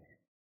penny,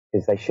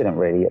 because they shouldn't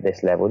really at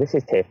this level. This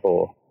is Tier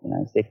 4.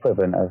 It's the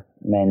equivalent of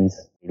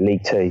men's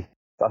League 2.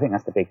 So I think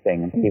that's the big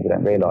thing, and people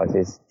don't realise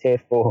is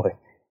Tier 4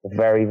 is a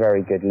very,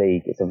 very good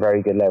league. It's a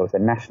very good level. It's a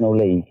national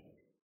league.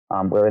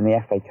 We're in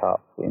the FA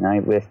Cup.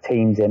 With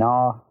teams in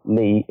our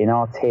league, in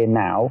our tier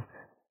now,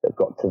 that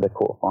got to the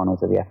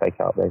quarterfinals of the FA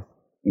Cup. There's,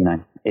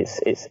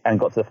 it's and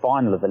got to the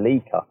final of the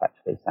League Cup.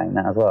 Actually, saying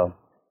that as well.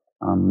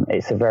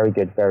 It's a very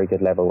good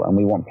level, and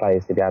we want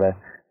players to be able to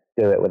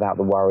do it without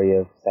the worry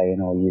of saying,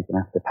 "Oh, you're going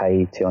to have to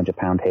pay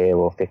 £200 here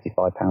or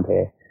 £55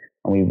 here,"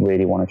 and we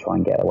really want to try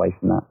and get away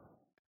from that.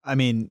 I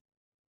mean,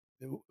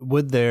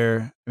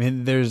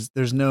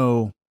 there's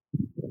no,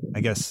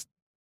 I guess.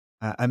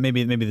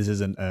 Maybe this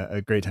isn't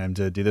a great time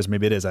to do this.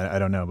 Maybe it is. I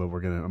don't know, but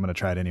I'm gonna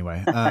try it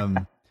anyway.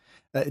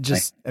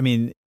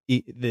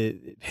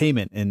 The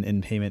payment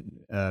and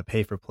payment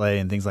pay for play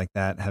and things like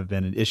that have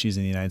been issues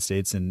in the United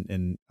States,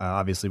 and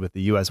obviously with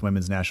the U.S.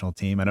 women's national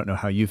team. I don't know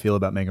how you feel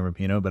about Megan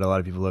Rapinoe, but a lot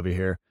of people over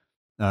here,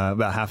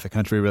 about half the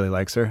country, really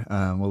likes her.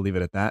 We'll leave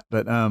it at that.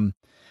 But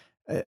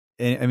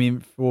I mean,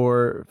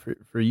 for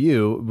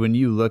you, when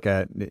you look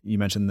at, you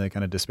mentioned the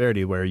kind of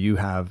disparity where you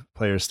have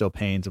players still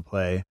paying to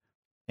play,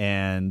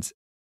 and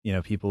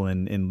people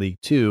in League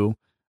 2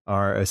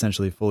 are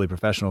essentially fully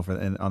professional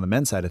on the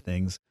men's side of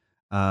things.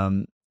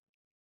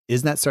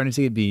 Isn't that starting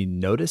to be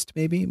noticed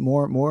maybe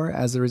more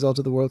as a result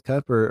of the World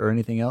Cup or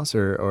anything else,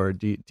 or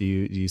do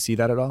you see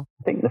that at all?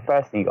 I think the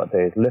first thing you got to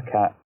do is look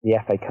at the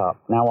FA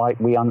Cup. Now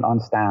we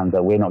understand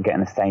that we're not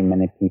getting the same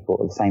amount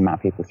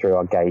of people through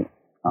our gate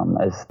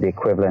as the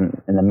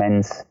equivalent in the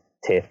men's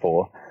Tier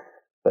 4,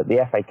 but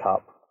the FA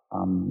Cup,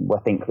 I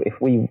think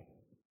if we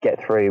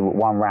get through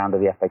one round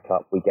of the FA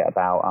Cup, we get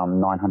about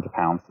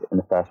 £900 in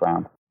the first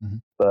round. Mm-hmm.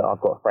 But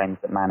I've got friends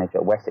that manage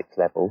at Wessex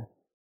level,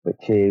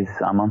 which is,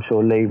 I'm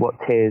sure, Lee, what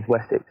tier is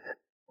Wessex?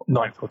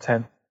 9th or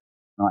 10th.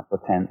 9th or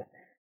 10th.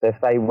 So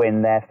if they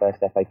win their first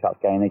FA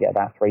Cup game, they get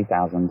about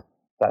 3,000.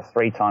 That's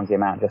 3 times the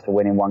amount just for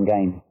winning one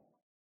game.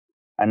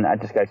 And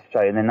that just goes to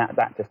show you. And then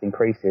that just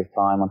increases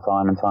time and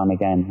time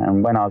again.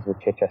 And when I was with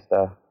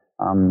Chichester,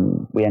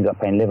 we ended up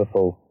playing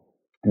Liverpool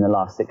in the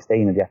last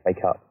 16 of the FA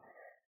Cup.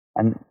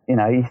 And,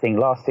 you think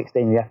last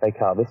 16 of the FA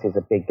Cup, this is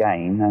a big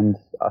game. And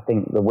I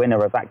think the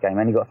winner of that game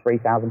only got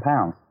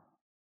 £3,000.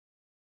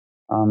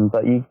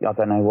 But I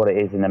don't know what it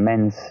is in the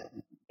men's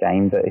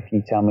game, but if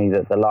you tell me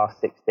that the last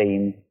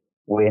 16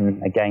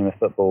 win a game of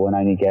football and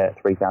only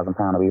get £3,000,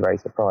 I'll be very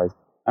surprised.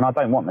 And I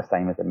don't want the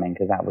same as the men,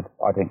 because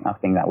I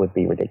think that would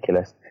be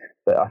ridiculous.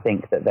 But I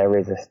think that there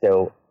is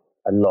still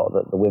a lot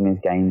that the women's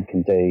game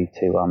can do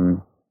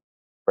to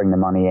bring the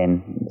money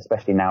in.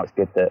 Especially now, it's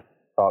good that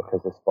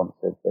Barclays has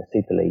sponsored the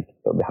Super League,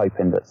 but we're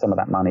hoping that some of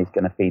that money is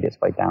going to feed its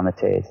way down the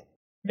tiers.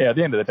 Yeah, at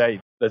the end of the day,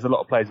 there's a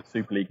lot of players at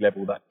Super League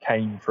level that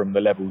came from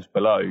the levels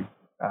below.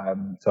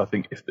 So I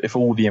think if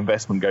all the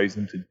investment goes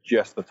into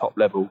just the top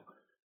level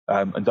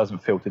and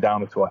doesn't filter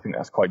down at all, I think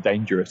that's quite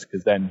dangerous,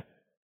 because then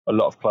a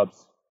lot of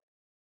clubs,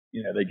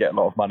 they get a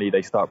lot of money,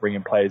 they start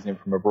bringing players in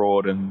from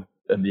abroad, and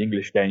the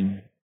English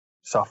game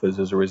suffers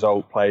as a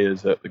result.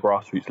 Players at the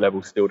grassroots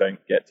level still don't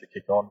get to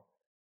kick on.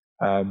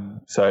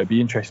 So it'd be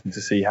interesting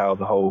to see how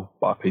the whole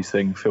Barclays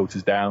thing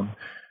filters down.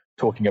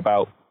 Talking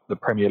about the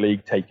Premier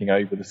League taking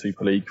over the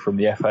Super League from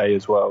the FA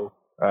as well,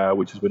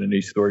 which has been a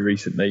news story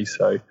recently.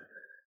 So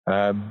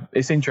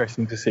it's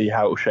interesting to see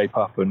how it will shape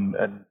up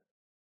and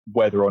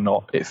whether or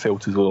not it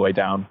filters all the way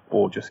down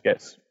or just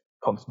gets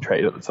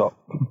concentrated at the top.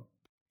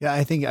 Yeah,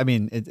 I think,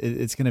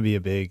 it's going to be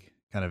a big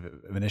kind of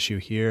an issue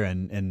here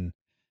and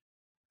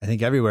I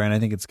think everywhere. And I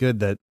think it's good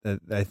that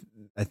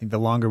I think the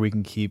longer we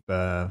can keep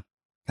kind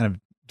of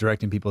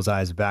directing people's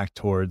eyes back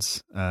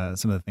towards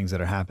some of the things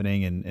that are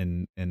happening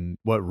and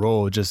what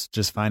role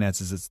just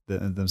finances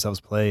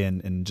themselves play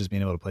and just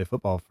being able to play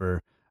football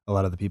for a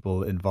lot of the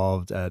people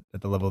involved at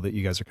the level that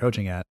you guys are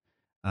coaching at,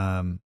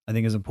 I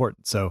think is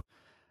important. So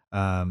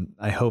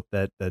I hope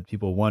that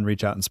people, one,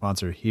 reach out and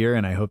sponsor here,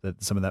 and I hope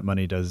that some of that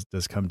money does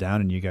come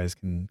down and you guys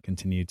can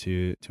continue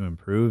to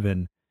improve,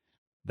 and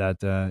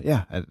that's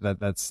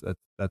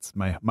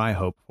my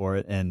hope for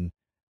it. And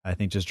I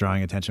think just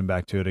drawing attention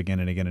back to it again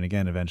and again and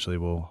again eventually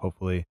will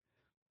hopefully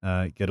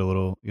get a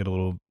little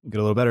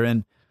better.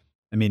 And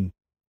I mean,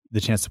 the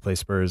chance to play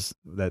Spurs,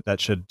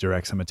 that should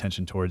direct some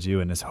attention towards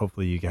you, and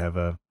hopefully you have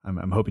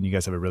I'm hoping you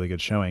guys have a really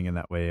good showing, and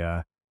that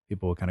way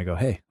people will kind of go,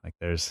 hey, like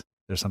there's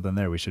something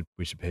there. We should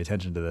pay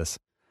attention to this.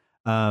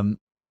 I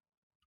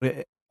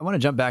want to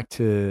jump back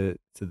to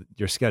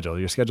your schedule.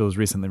 Your schedule was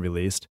recently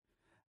released.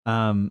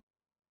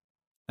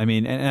 I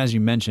mean, and as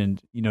you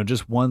mentioned,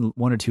 just one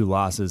or two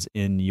losses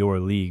in your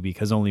league,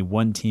 because only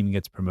one team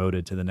gets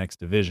promoted to the next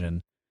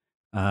division.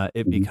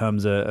 It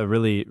becomes a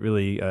really,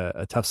 really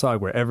a tough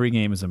slog where every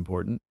game is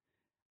important.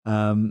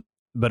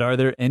 But are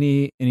there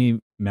any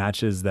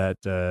matches that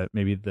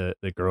maybe the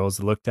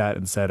girls looked at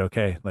and said,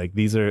 okay, like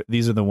these are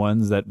the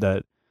ones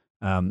that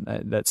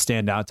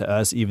stand out to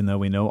us, even though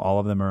we know all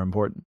of them are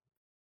important?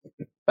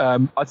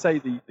 I'd say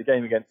the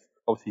game against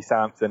obviously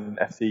Southampton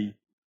FC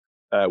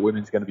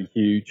women's going to be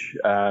huge,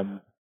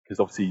 because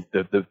obviously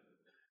the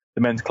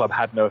men's club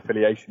had no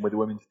affiliation with the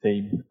women's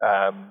team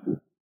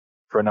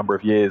for a number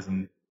of years,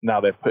 and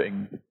now they're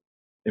putting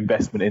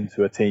investment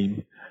into a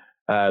team.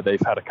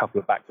 They've had a couple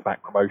of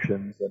back-to-back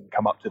promotions and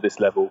come up to this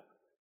level.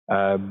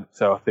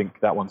 So I think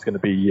that one's going to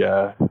be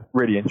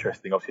really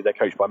interesting. Obviously, they're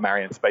coached by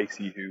Marianne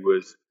Spacey, who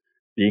was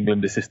the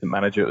England assistant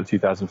manager at the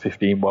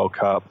 2015 World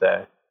Cup.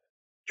 They're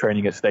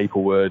training at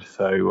Staplewood.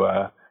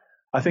 So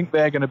I think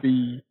they're going to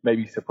be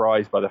maybe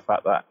surprised by the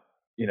fact that,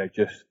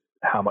 just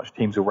how much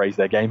teams will raise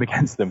their game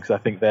against them, because I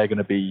think they're going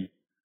to be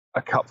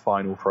a cup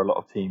final for a lot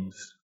of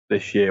teams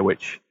this year,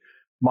 which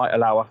might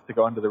allow us to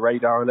go under the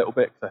radar a little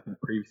bit, because I think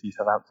previously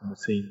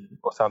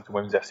Southampton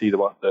Women's FC, the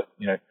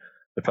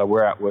club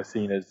we're at, were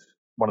seen as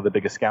one of the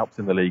biggest scalps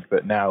in the league,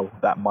 but now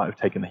that might have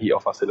taken the heat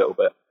off us a little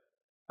bit.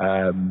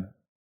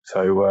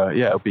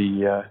 It'll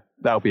be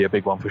that'll be a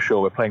big one for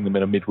sure. We're playing them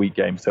in a midweek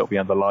game, so it'll be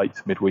under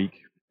lights midweek,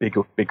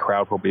 big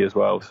crowd probably as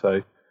well.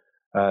 So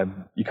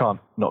you can't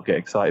not get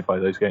excited by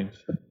those games.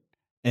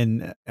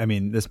 And I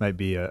mean, this might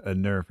be a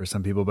nerve for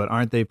some people, but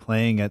aren't they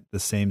playing at the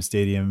same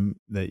stadium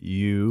that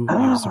you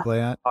used to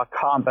play at? I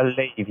can't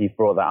believe you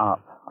brought that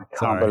up. I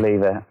can't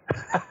believe it.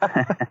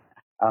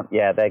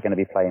 Yeah, they're going to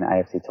be playing at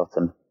AFC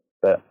Tottenham,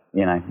 but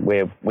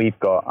we've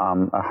got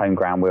a home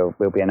ground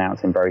we'll be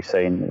announcing very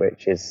soon,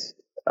 which is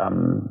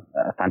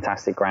a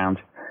fantastic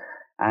ground.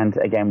 And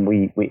again,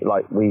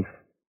 we've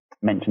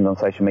mentioned on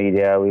social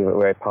media,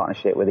 we're in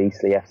partnership with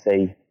Eastleigh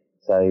FC,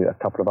 so a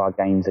couple of our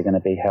games are going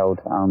to be held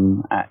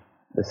at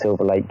the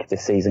Silver Lake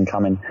this season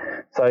coming.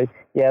 So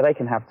yeah, they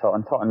can have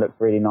Tottenham. Tottenham looks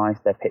really nice.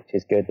 Their pitch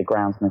is good. The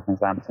groundsman from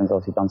Southampton's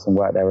obviously done some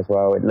work there as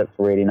well. It looks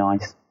really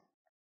nice.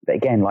 But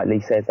again, like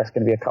Lee says, that's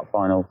going to be a cup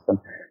final. Some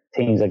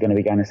teams are going to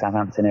be going to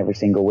Southampton every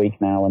single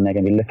week now, and they're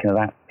going to be looking at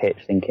that pitch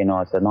thinking,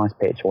 oh, it's a nice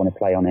pitch, I want to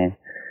play on here.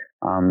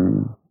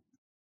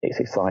 It's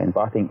exciting.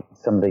 But I think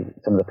some of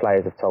the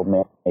players have told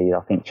me, I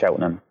think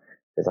Cheltenham,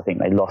 because I think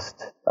they lost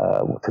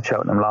to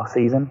Cheltenham last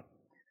season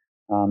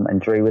and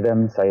drew with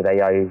them, so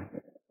they owe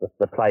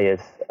the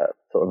players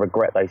sort of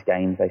regret those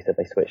games. They said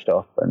they switched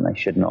off and they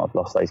should not have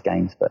lost those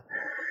games, but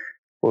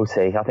we'll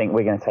see. I think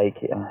we're going to take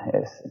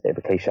it's a bit of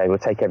a cliche. We'll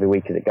take every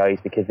week as it goes,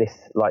 because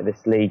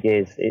this league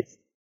is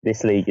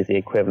the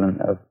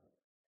equivalent of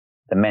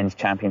the men's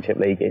championship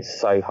league. It's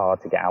so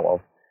hard to get out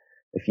of.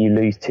 If you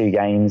lose 2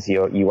 games,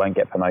 you won't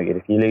get promoted.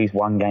 If you lose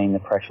 1 game, the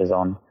pressure's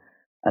on,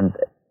 and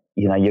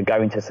you're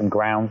going to some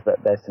grounds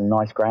that there's some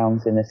nice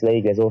grounds in this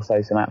league. There's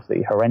also some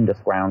absolutely horrendous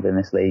grounds in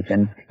this league.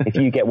 And if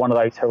you get one of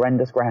those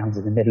horrendous grounds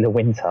in the middle of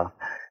winter,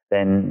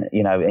 then,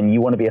 and you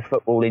want to be a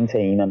footballing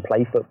team and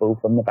play football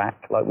from the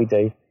back like we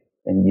do,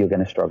 then you're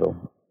going to struggle.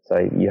 So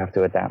you have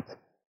to adapt.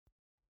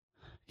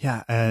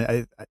 Yeah.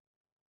 I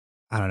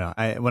don't know.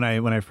 When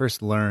I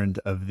first learned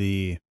of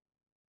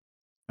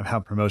how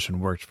promotion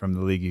worked from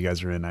the league you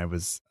guys are in, I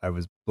was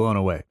blown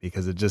away,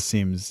 because it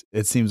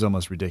seems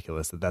almost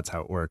ridiculous that that's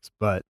how it works.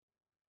 But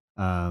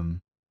I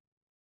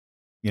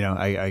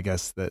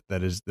guess that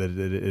it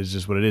is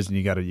just what it is, and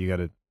you got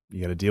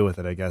to deal with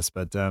it, I guess.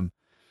 But I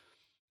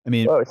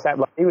mean, well, it's like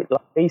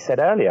he said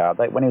earlier,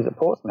 that when he was at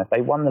Portsmouth,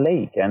 they won the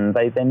league, and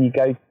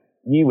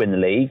you win the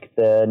league.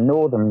 The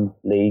Northern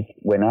League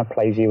winner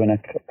plays you in a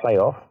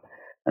playoff,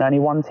 and only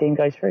one team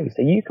goes through.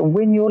 So you can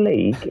win your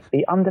league,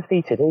 be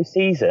undefeated all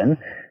season,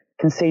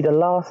 concede a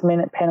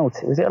last-minute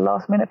penalty. Was it a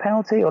last-minute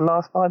penalty or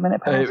last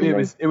 5-minute penalty?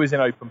 It was in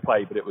open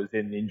play, but it was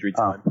in injury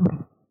time.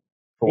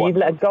 You've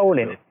let a goal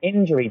in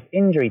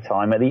injury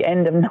time at the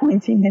end of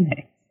 90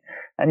 minutes,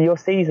 and your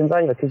season's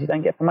over because you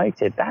don't get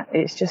promoted.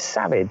 It's just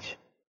savage.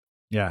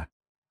 Yeah.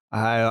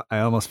 I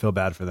almost feel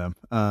bad for them.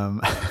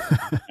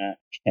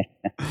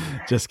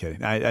 Just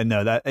kidding. I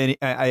know that.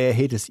 I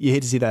hate to you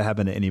hate to see that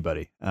happen to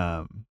anybody.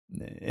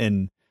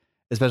 And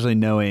especially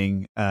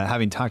knowing,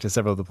 having talked to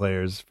several of the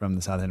players from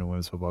the Southampton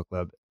Women's Football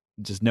Club,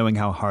 just knowing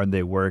how hard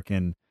they work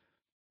and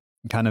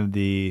kind of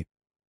the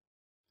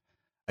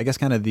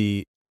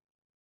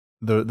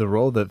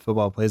role that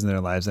football plays in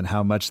their lives and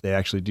how much they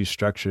actually do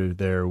structure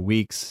their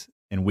weeks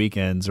and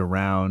weekends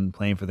around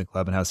playing for the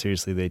club and how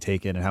seriously they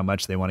take it and how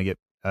much they want to get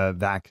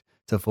back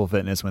to full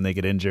fitness when they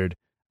get injured.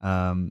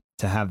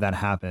 To have that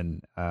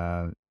happen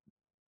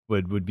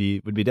would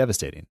be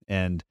devastating,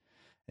 and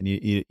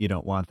you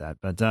don't want that.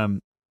 But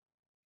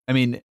I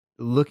mean,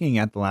 looking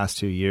at the last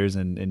 2 years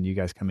and you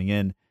guys coming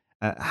in,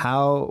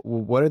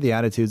 what are the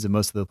attitudes of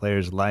most of the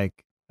players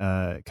like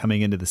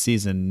coming into the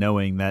season,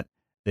 knowing that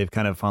they've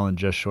kind of fallen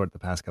just short the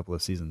past couple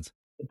of seasons?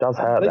 It does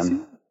hurt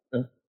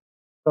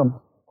them.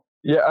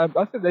 Yeah,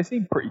 I think they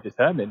seem pretty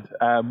determined.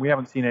 We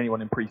haven't seen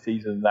anyone in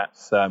pre-season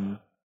that's,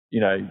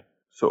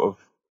 sort of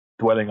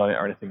dwelling on it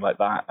or anything like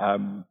that.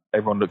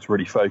 Everyone looks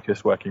really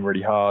focused, working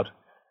really hard.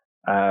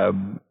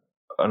 And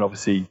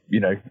obviously,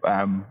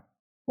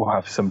 we'll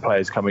have some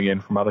players coming in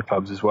from other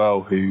clubs as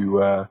well who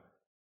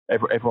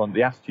everyone,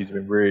 the attitudes have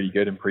been really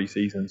good in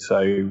pre-season. So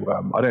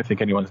I don't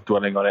think anyone's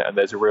dwelling on it, and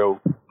there's a real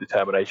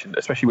determination,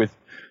 especially with,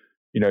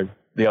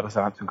 the other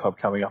Southampton club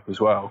coming up as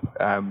well.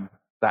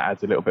 That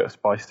adds a little bit of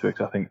spice to it,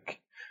 because I think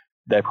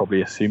they're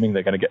probably assuming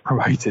they're going to get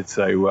promoted.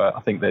 So I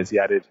think there's the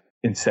added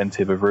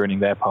incentive of ruining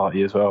their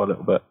party as well a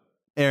little bit.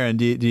 Aaron,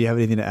 do you have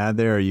anything to add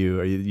there? Or are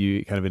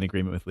you kind of in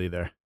agreement with Lee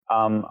there?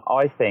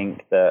 I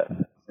think that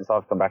since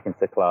I've come back into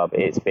the club,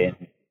 it's been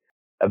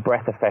a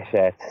breath of fresh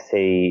air to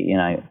see,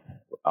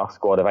 our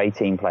squad of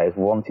 18 players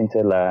wanting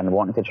to learn,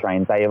 wanting to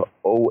train. They are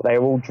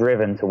all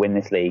driven to win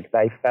this league.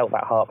 They felt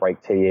that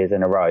heartbreak 2 years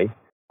in a row,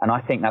 and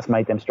I think that's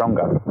made them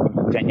stronger.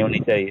 Genuinely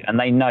do, and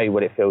they know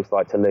what it feels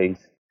like to lose,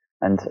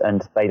 and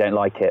they don't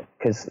like it,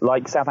 because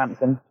like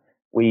Southampton,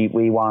 we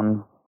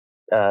won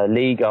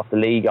league after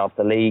league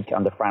after league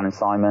under Fran and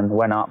Simon,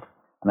 went up,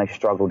 and they've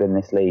struggled in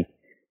this league,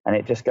 and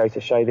it just goes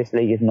to show this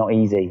league is not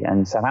easy.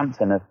 And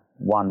Southampton have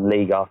won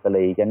league after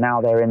league, and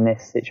now they're in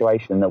this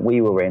situation that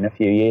we were in a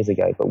few years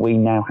ago, but we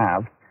now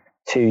have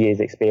 2 years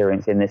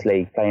experience in this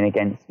league, playing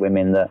against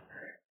women that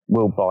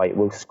will bite,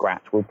 will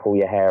scratch, will pull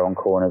your hair on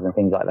corners and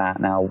things like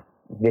that. Now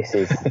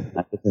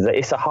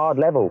it's a hard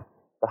level,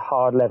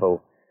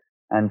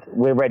 and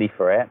we're ready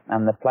for it,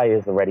 and the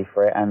players are ready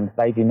for it, and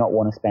they do not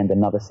want to spend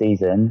another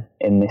season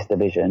in this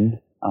division,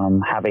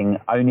 having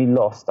only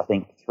lost, I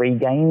think, 4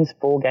 games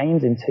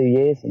in 2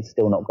 years and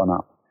still not gone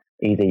up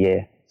either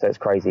year. So it's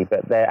crazy,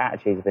 but their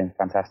attitudes have been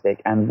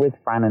fantastic. And with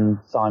Fran and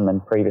Simon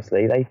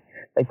previously,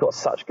 they've got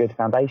such good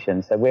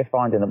foundations. So we're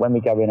finding that when we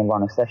go in and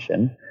run a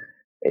session,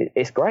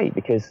 it's great,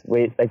 because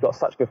they've got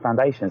such good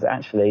foundations.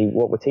 Actually,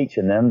 what we're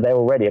teaching them, they're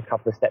already a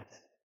couple of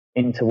steps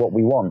into what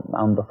we want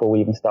before we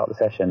even start the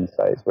session.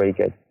 So it's really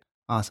good.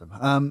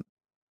 Awesome.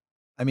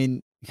 I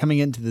mean, coming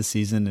into the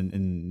season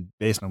and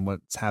based on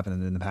what's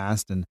happened in the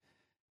past, and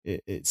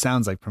it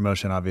sounds like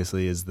promotion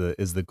obviously is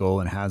the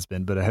goal and has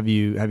been, but have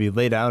you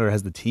laid out, or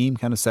has the team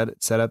kind of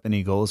set up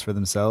any goals for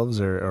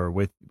themselves, or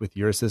with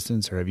your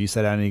assistants, or have you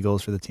set out any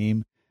goals for the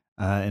team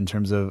in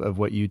terms of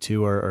what you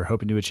two are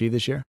hoping to achieve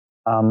this year?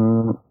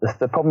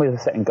 The problem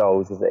with setting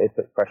goals is that it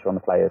puts pressure on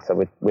the players.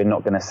 So we're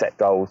not going to set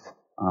goals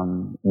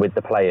with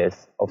the players.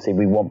 Obviously,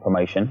 we want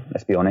promotion.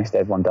 Let's be honest,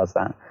 everyone does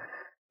that.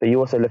 But you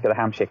also look at the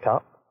Hampshire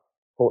Cup.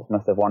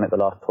 Portsmouth have won it the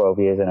last 12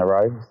 years in a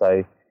row.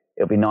 So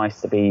it'll be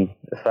nice to be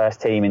the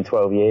first team in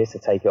 12 years to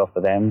take it off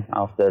of them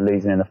after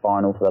losing in the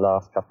final for the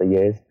last couple of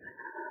years.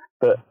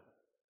 But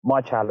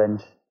my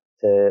challenge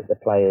to the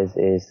players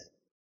is,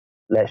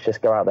 let's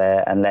just go out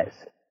there and let's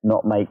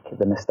not make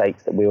the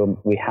mistakes that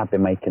we have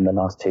been making the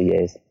last 2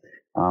 years.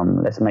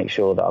 Let's make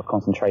sure that our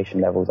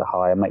concentration levels are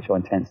high, and make sure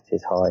intensity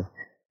is high.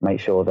 Make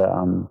sure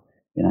that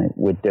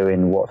we're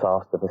doing what's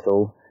asked of us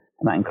all,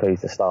 and that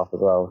includes the staff as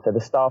well. So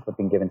the staff have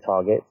been given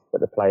targets,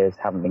 but the players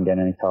haven't been given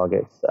any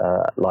targets.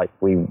 Like,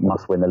 we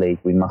must win the league,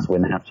 we must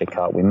win the Hampshire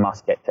Cup, we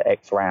must get to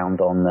X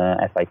round on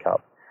the FA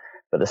Cup.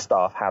 But the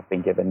staff have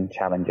been given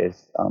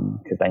challenges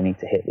because they need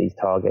to hit these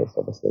targets,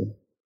 obviously.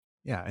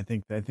 Yeah, I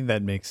think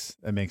that makes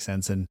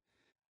sense, and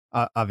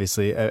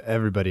obviously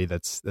everybody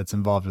that's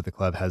involved with the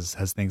club has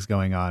things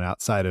going on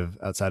outside of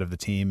the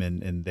team,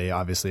 and they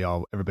obviously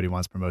everybody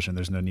wants promotion.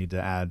 There's no need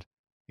to add,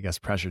 I guess,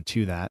 pressure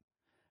to that.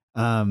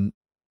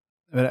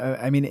 But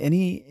I mean,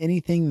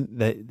 anything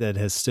that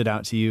has stood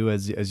out to you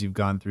as you've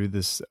gone through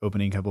this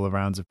opening couple of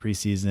rounds of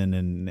preseason,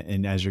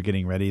 and as you're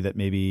getting ready, that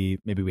maybe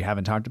we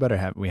haven't talked about,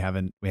 or we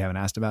haven't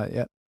asked about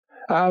yet?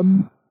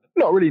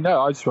 Not really.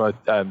 No, I just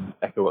want to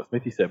echo what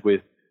Smithy said.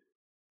 With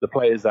the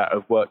players that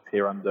have worked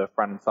here under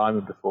Fran and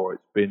Simon before,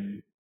 it's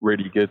been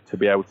really good to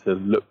be able to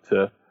look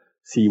to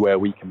see where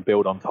we can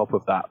build on top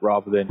of that,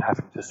 rather than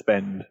having to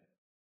spend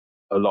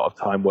a lot of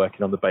time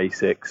working on the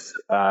basics.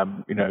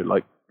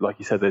 Like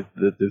you said,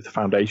 the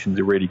foundations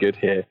are really good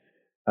here.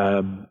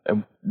 And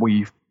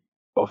we've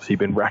obviously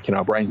been racking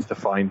our brains to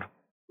find,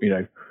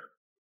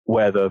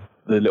 where the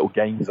little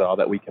gains are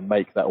that we can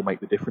make that will make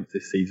the difference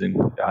this season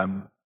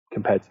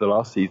compared to the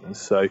last season.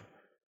 So,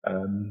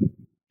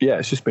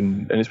 it's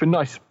been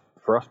nice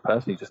for us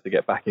personally just to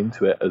get back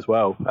into it as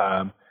well.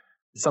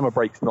 Summer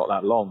break's not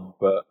that long,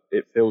 but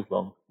it feels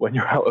long when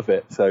you're out of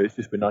it. So it's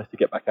just been nice to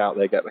get back out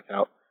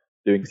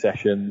doing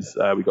sessions.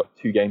 We've got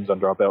 2 games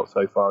under our belt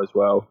so far as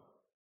well.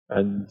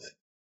 And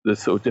the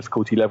sort of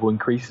difficulty level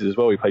increases as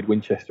well. We played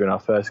Winchester in our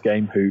first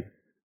game, who,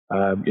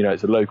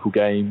 it's a local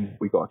game.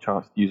 We got a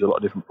chance to use a lot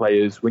of different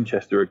players.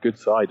 Winchester are a good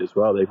side as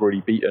well. They've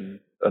already beaten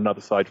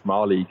another side from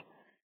our league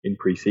in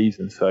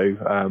pre-season.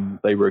 So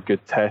they were a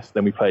good test.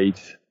 Then we played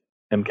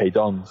MK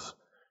Dons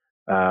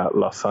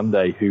last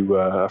Sunday, who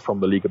are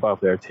from the league above.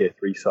 They're a tier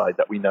 3 side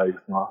that we know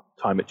from our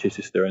time at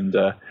Chichester, and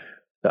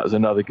that was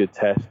another good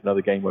test,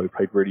 another game where we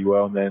played really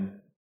well. And then,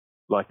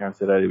 like Aaron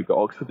said earlier, we got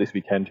Oxford this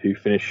weekend, who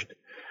finished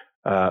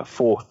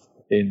 4th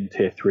in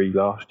tier 3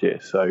 last year.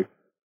 So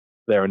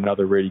they're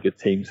another really good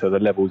team. So the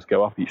levels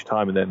go up each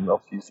time, and then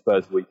obviously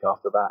Spurs the week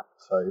after that.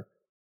 So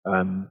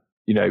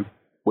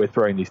we're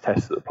throwing these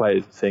tests at the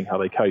players and seeing how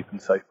they cope,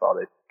 and so far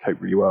they've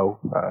coped really well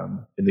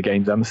in the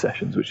games and the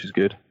sessions, which is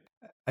good.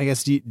 I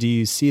guess, do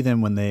you see them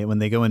when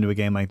they go into a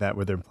game like that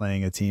where they're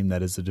playing a team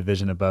that is a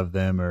division above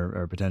them,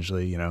 or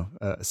potentially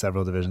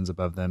several divisions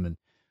above them, and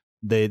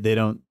they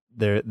don't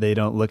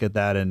look at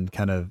that and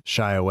kind of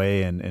shy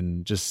away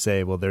and just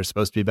say, well, they're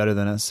supposed to be better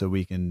than us, so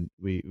we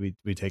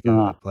take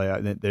a play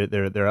out.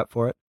 They're up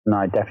for it?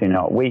 No, definitely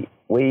not. We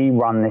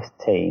run this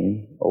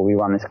team, or we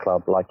run this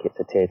club like it's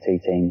a tier 2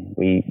 team.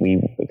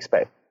 We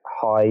expect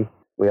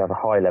we have a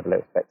high level of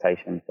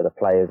expectation for the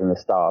players and the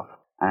staff.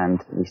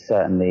 And we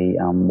certainly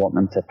want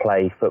them to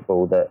play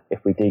football that if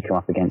we do come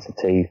up against a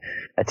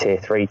tier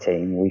 3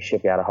 team, we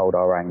should be able to hold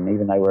our own.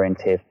 Even though we're in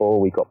tier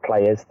 4, we've got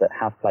players that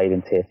have played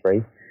in tier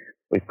 3.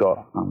 We've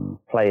got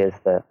players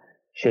that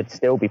should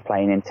still be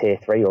playing in tier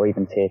 3 or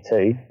even tier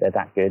 2. They're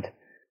that good.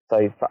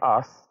 So for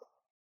us,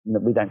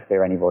 we don't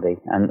fear anybody.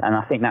 And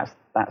I think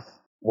that's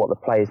what the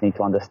players need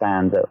to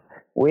understand, that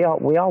we are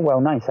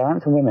well known.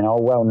 Southampton Women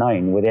are well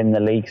known within the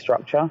league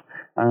structure.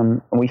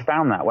 And we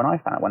found that when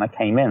I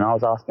came in, I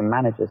was asking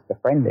managers for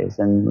friendlies,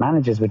 and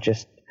managers were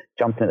just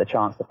jumping at the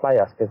chance to play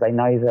us because they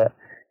know that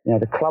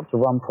the clubs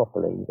run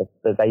properly.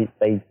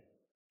 They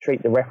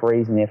treat the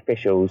referees and the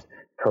officials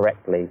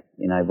correctly.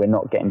 We're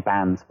not getting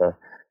bans for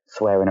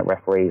swearing at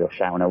referees or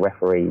shouting at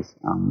referees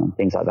and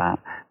things like that.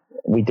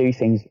 We do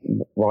things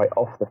right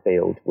off the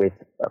field with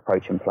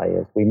approaching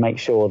players. We make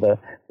sure that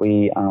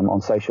we,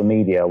 on social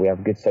media, we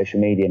have good social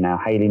media now.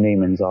 Hayley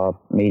Newman's our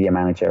media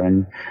manager,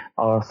 and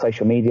our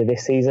social media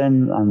this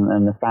season,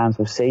 and the fans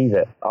will see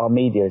that our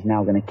media is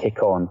now going to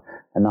kick on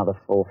another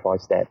 4 or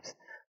 5 steps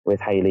with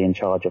Hayley in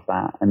charge of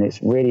that. And it's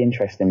really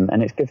interesting,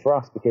 and it's good for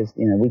us because,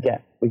 we've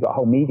got a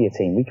whole media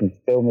team. We can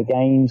film the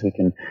games, we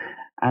can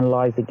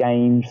analyse the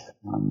games.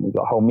 We've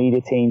got a whole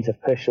media team to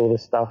push all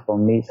this stuff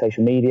on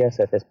social media.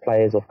 So if there's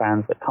players or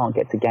fans that can't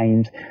get to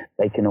games,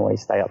 they can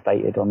always stay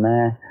updated on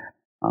there.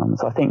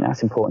 So I think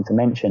that's important to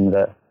mention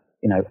that,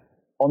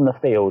 on the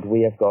field,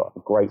 we have got a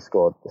great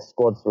squad. The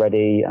squad's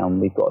ready.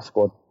 We've got a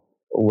squad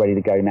all ready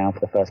to go now for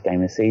the first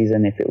game of the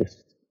season if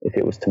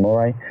it was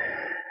tomorrow.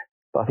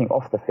 But I think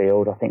off the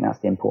field, I think that's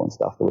the important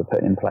stuff that we're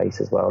putting in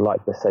place as well,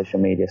 like the social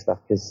media stuff,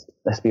 because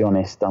let's be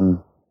honest,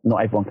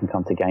 not everyone can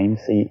come to games,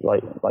 so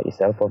like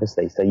yourself,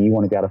 obviously. So you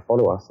want to be able to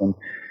follow us. And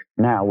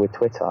now with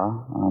Twitter,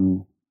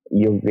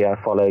 you'll be able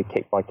to follow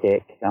Kick by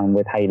Kick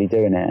with Hayley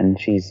doing it, and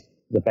she's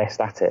the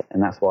best at it,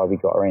 and that's why we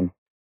got her in.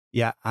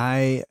 Yeah,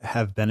 I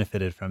have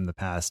benefited from the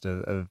past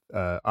of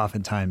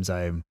oftentimes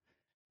I'm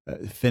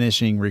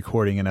finishing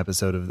recording an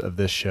episode of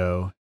this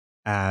show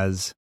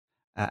as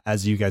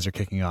you guys are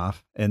kicking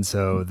off. And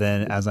so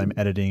then as I'm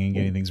editing and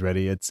getting things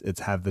ready, it's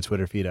have the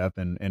Twitter feed up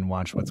and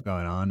watch what's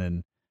going on,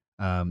 and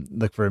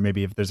look for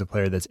maybe if there's a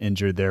player that's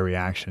injured, their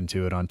reaction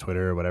to it on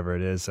Twitter or whatever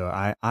it is. So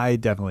I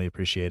definitely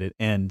appreciate it.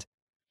 And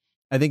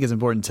I think it's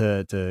important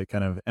to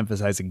kind of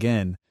emphasize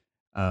again,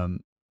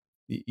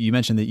 you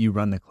mentioned that you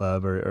run the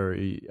club or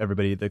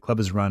everybody, the club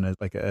is run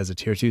as a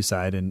tier 2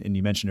 side. And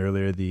you mentioned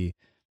earlier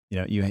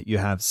you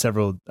have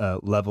several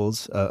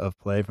levels of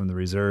play, from the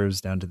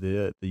reserves down to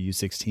the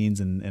U16s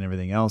and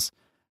everything else.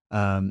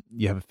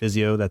 You have a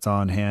physio that's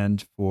on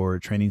hand for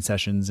training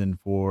sessions and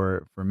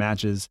for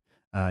matches.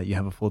 You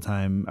have a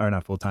full-time, or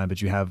not full-time,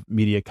 but you have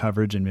media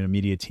coverage and a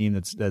media team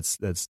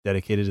that's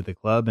dedicated to the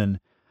club. And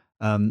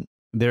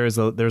there's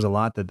a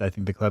lot that I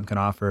think the club can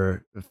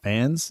offer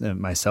fans,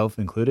 myself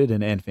included,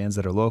 and fans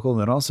that are local,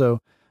 and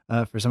also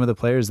for some of the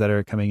players that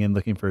are coming in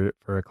looking for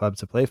a club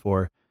to play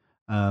for.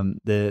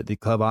 The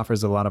club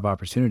offers a lot of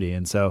opportunity.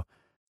 And so,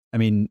 I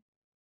mean,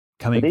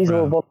 these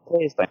are all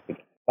volunteers, don't you?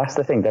 That's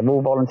the thing. They're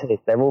all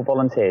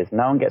volunteers.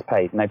 No one gets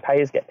paid. No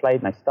players get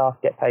paid. No staff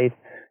get paid.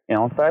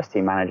 I'm first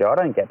team manager. I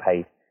don't get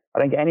paid. I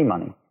don't get any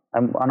money.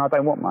 And I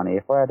don't want money.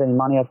 If I had any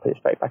money, I'd put it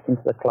straight back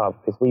into the club,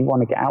 because we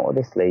want to get out of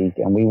this league,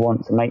 and we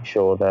want to make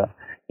sure that,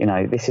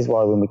 this is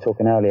why when we were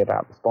talking earlier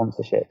about the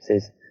sponsorships,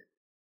 is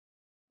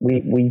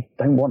we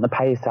don't want the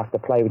players to have to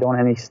play. We don't want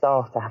any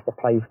staff to have to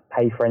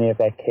pay for any of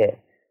their kit,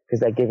 because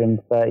they're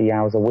given 30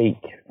 hours a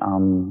week,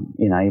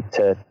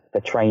 for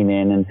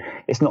training. And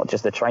it's not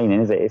just the training,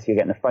 is it? It's you're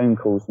getting the phone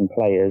calls from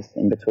players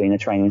in between the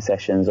training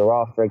sessions, or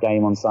after a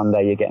game on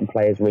Sunday, you're getting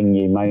players ring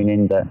you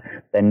moaning that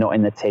they're not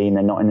in the team,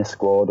 they're not in the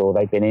squad, or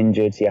they've been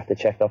injured, so you have to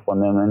check up on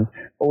them. And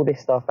all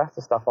this stuff, that's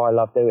the stuff I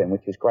love doing,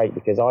 which is great,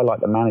 because I like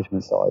the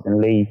management side and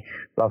Lee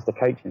loves the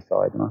coaching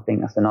side. And I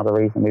think that's another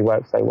reason we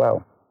work so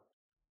well.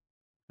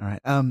 All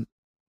right. I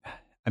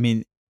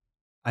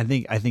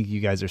think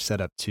you guys are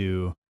set up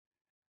to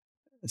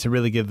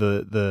really give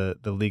the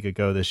league a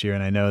go this year.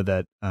 And I know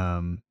that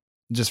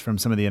just from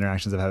some of the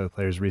interactions I've had with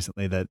players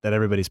recently, that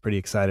everybody's pretty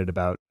excited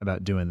about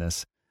doing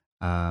this.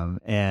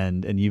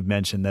 And you've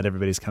mentioned that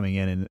everybody's coming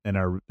in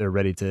and they're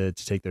ready to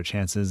take their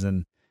chances.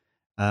 And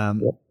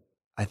Yep.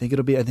 I think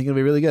it'll be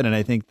really good. And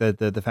I think that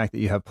the fact that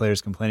you have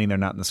players complaining they're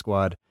not in the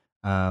squad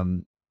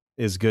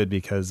is good,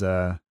 because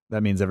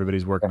that means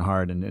everybody's working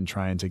hard and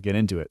trying to get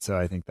into it. So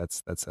I think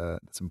that's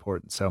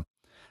important. So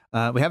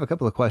we have a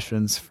couple of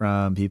questions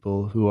from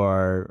people who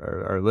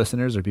are our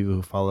listeners or people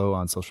who follow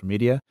on social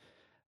media.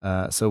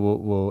 So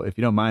we'll, if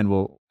you don't mind,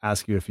 we'll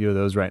ask you a few of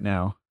those right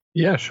now.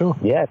 Yeah, sure.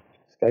 Yeah,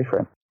 let's go for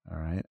it. All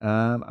right.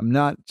 I'm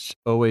not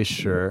always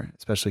sure,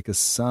 especially because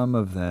some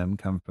of them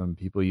come from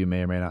people you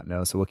may or may not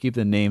know. So we'll keep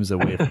the names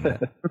away from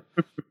it.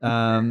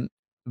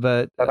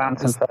 But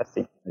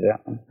yeah.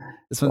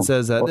 This one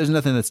says, there's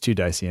nothing that's too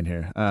dicey in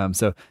here.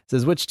 So it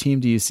says, which team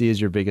do you see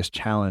as your biggest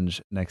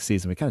challenge next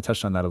season? We kind of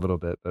touched on that a little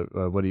bit,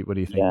 but what do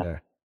you think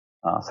there?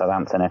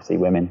 Southampton FC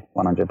women,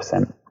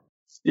 100%.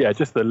 Yeah,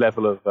 just the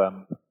level of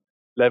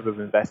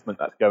investment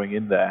that's going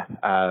in there.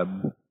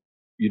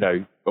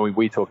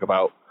 We talk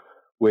about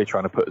we're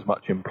trying to put as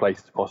much in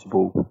place as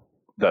possible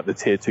that the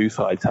tier 2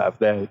 sides have.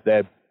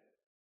 They're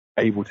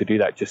able to do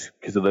that just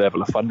because of the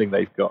level of funding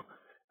they've got.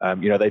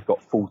 They've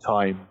got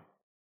full-time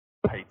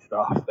paid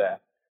staff there.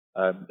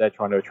 They're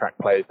trying to attract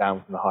players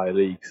down from the higher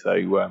league. So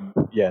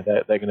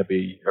they're going to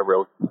be a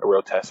real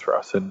test for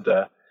us. And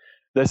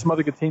there's some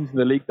other good teams in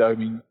the league, though. I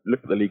mean,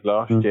 look at the league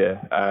last year.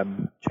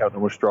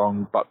 Cheltenham was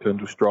strong, Buckland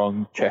was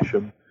strong,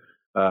 Chesham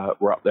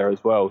were up there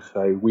as well.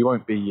 So we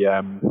won't be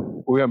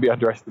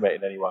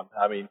underestimating anyone.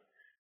 I mean,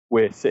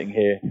 we're sitting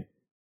here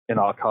in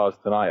our cars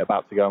tonight,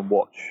 about to go and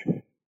watch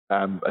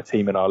a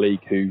team in our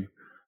league who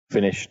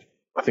finished,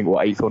 I think,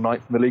 8th or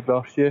 9th in the league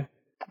last year.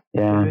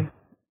 Yeah.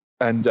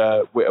 And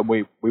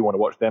we want to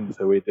watch them,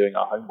 so we're doing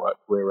our homework.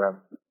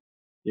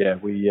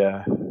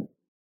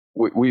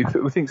 We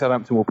think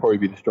Southampton will probably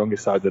be the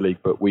strongest side of the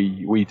league, but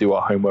we do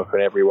our homework on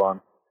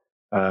everyone.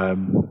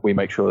 We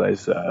make sure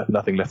there's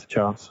nothing left to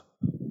chance.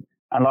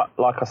 And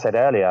like I said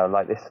earlier,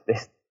 like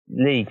this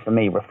league for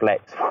me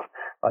reflects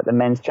like the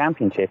men's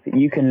championship.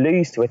 You can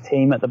lose to a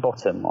team at the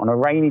bottom on a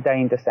rainy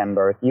day in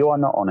December if you are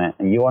not on it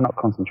and you are not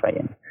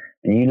concentrating,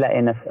 and you let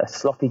in a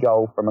sloppy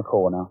goal from a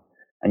corner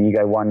and you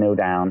go 1-0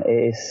 down. It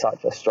is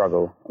such a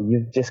struggle.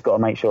 You've just got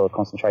to make sure the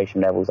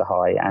concentration levels are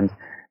high. And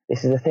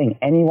this is the thing,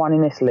 anyone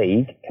in this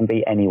league can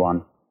beat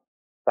anyone.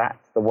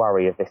 That's the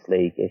worry of this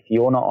league. If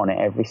you're not on it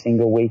every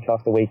single week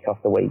after week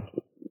after week,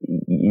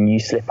 you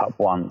slip up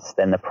once,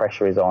 then the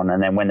pressure is on.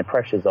 And then when the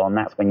pressure's on,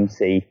 that's when you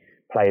see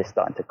players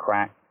starting to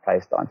crack,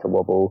 players starting to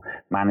wobble,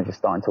 managers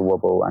starting to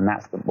wobble, and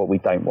that's what we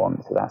don't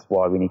want. So that's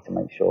why we need to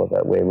make sure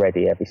that we're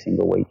ready every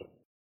single week.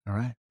 All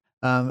right.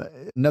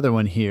 Another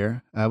one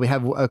here. We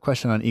have a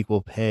question on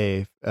equal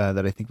pay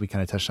that I think we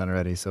kind of touched on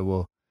already,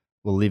 so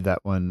we'll leave that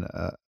one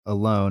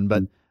alone.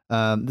 But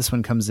this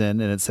one comes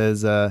in and it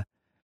says,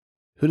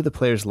 who do the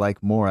players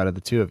like more out of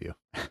the two of you?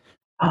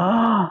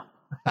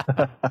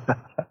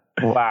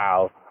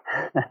 Wow.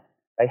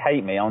 They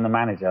hate me. I'm the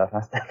manager.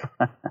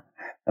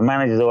 The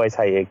managers always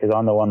hate it because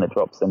I'm the one that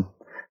drops them.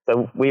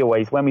 So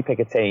when we pick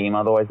a team,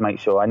 I'd always make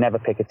sure I never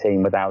pick a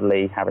team without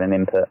Lee having an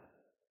input.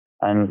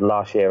 And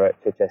last year at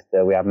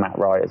Chichester, we had Matt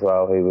Wright as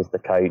well, who was the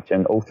coach,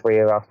 and all three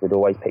of us would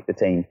always pick the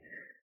team.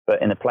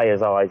 But in the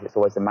players' eyes, it's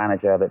always the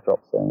manager that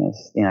drops them.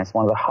 It's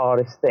one of the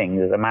hardest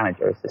things as a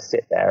manager is to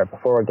sit there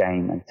before a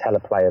game and tell a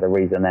player the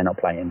reason they're not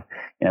playing.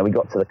 We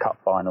got to the cup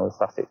final, the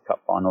Sussex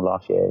Cup final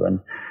last year,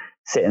 and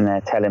sitting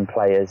there telling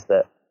players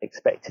that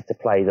expected to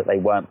play that they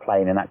weren't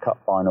playing in that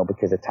cup final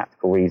because of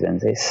tactical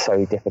reasons. It's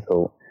so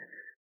difficult.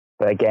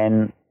 But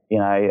again,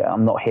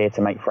 I'm not here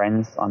to make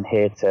friends. I'm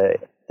here to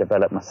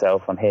develop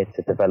myself. I'm here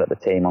to develop the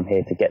team. I'm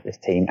here to get this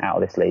team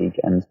out of this league.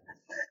 And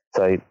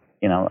so,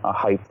 I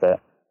hope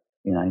that,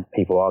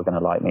 people are going to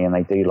like me, and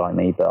they do like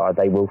me, but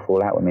they will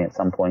fall out with me at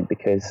some point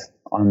because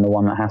I'm the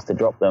one that has to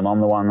drop them.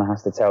 I'm the one that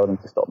has to tell them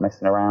to stop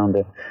messing around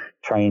and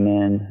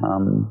training.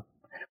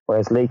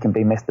 Whereas Lee can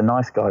be Mr.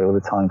 Nice Guy all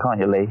the time, can't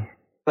you, Lee?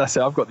 That's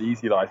it. I've got the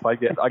easy life. I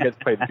get to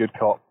play the good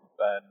cop,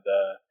 and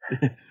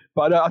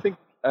but I think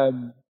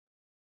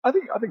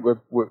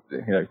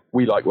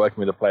we like working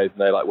with the players,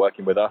 and they like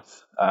working with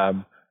us.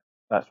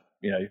 That's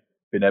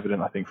been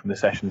evident, I think, from the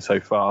session so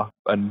far.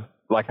 And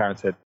like Aaron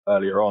said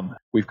earlier on,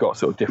 we've got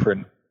sort of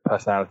different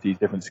personalities,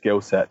 different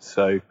skill sets.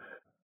 So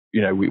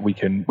we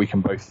can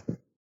both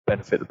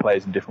benefit the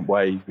players in different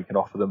ways. We can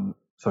offer them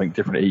something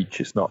different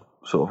each. It's not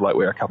sort of like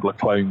we're a couple of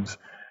clones.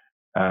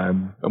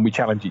 And we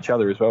challenge each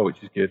other as well,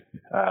 which is good.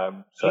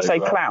 So you say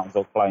clowns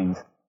or clones?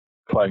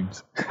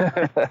 Clones.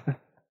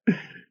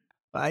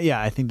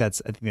 Yeah, I think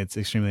that's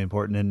extremely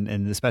important,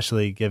 and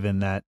especially given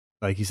that,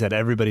 like you said,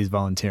 everybody's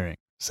volunteering.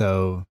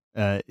 So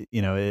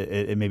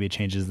it maybe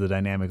changes the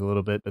dynamic a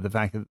little bit, but the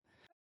fact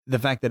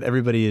that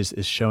everybody is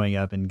showing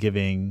up and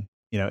giving,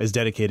 is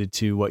dedicated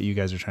to what you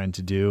guys are trying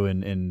to do,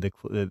 and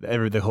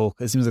the whole,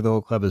 it seems like the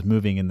whole club is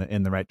moving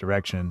in the right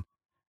direction.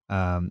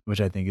 Which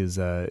I think is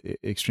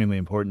extremely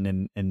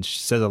important and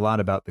says a lot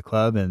about the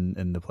club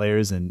and the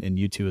players and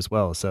you two as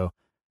well. So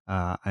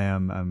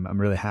I'm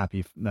really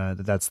happy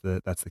that that's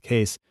the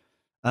case.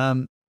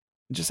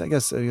 Just I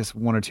guess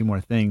one or two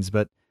more things,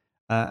 but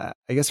I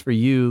guess for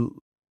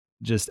you,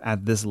 just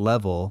at this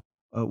level,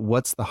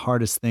 what's the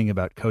hardest thing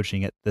about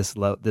coaching at this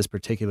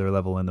particular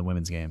level in the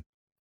women's game?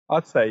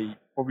 I'd say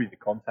probably the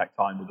contact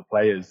time with the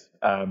players.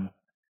 Aaron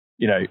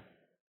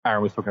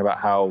was talking about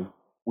how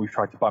we've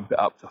tried to bump it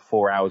up to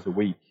 4 hours a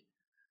week,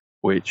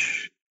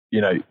 which,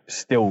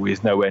 still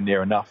is nowhere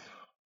near enough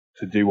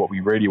to do what we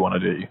really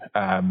want to do.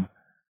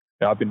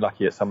 I've been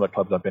lucky at some of the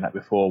clubs I've been at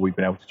before. We've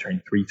been able to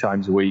train 3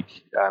 times a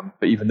week.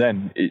 But even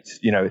then, it's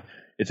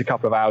a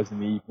couple of hours in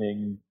the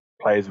evening.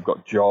 Players have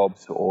got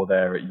jobs or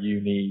they're at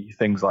uni,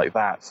 things like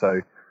that.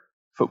 So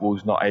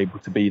football's not able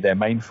to be their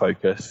main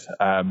focus.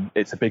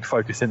 It's a big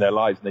focus in their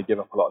lives and they give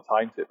up a lot of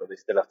time to it, but they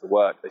still have to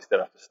work. They still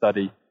have to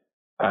study.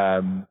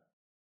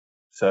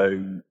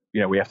 So,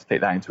 we have to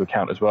take that into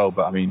account as well.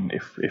 But I mean,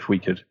 if we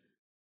could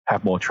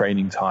have more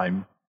training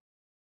time,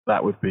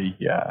 that would be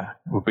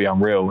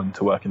unreal, and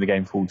to work in the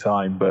game full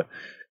time. But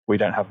we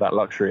don't have that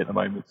luxury at the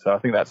moment. So I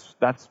think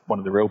that's one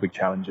of the real big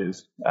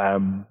challenges.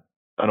 And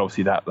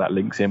obviously that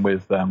links in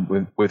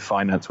with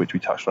finance, which we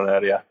touched on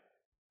earlier.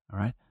 All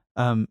right.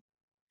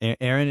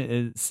 Aaron,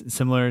 is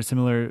similar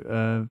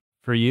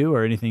for you,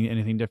 or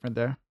anything different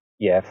there?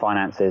 Yeah,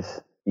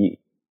 finances.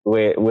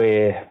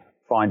 We're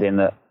finding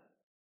that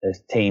there's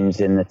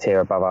teams in the tier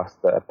above us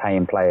that are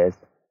paying players,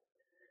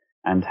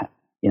 and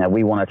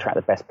we want to attract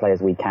the best players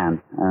we can.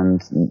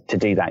 And to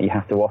do that, you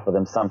have to offer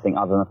them something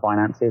other than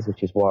finances,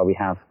 which is why we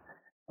have,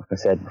 like I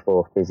said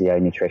before, physio,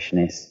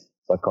 nutritionists,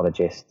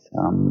 psychologists,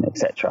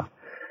 etc.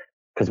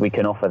 Because we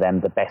can offer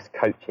them the best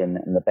coaching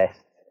and the best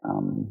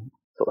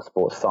sort of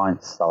sports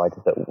science side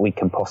that we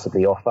can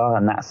possibly offer,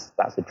 and that's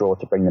a draw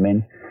to bring them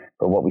in.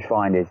 But what we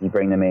find is you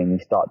bring them in, you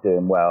start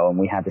doing well, and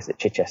we had this at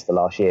Chichester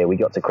last year. We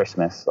got to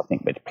Christmas, I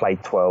think we'd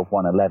played 12,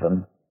 won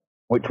 11,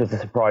 which was a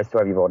surprise to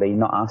everybody,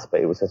 not us, but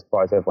it was a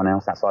surprise to everyone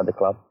else outside the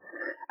club.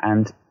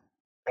 And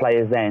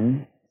players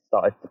then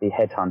started to be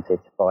headhunted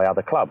by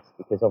other clubs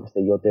because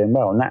obviously you're doing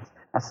well, and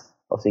that's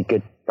obviously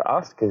good for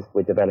us because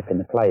we're developing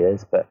the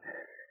players, but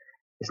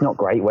it's not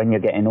great when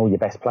you're getting all your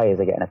best players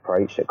are getting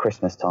approached at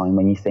Christmas time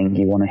when you think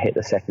you want to hit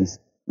the second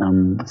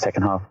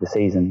half of the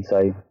season.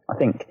 So I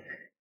think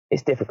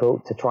it's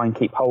difficult to try and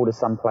keep hold of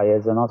some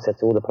players. And I've said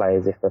to all the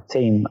players, if a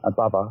team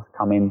above us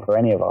come in for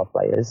any of our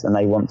players and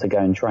they want to go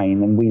and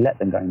train, then we let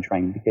them go and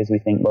train because we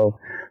think, well,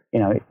 we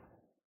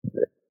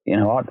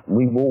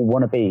all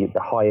want to be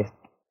the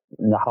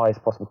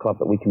highest possible club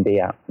that we can be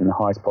at, in the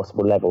highest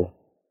possible level.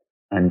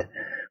 And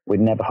we'd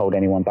never hold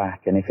anyone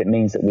back. And if it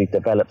means that we've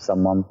developed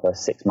someone for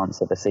 6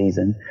 months of the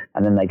season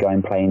and then they go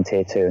and play in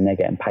tier 2 and they're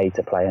getting paid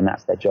to play and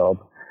that's their job,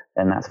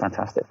 then that's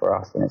fantastic for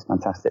us and it's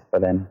fantastic for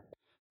them.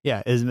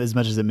 Yeah, as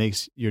much as it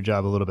makes your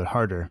job a little bit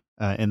harder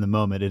in the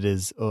moment, it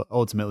is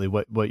ultimately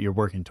what you're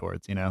working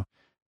towards, and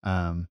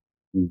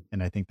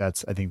I think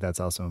that's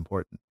also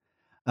important.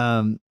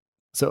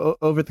 So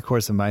over the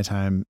course of my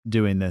time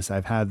doing this,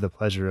 I've had the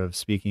pleasure of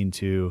speaking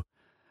to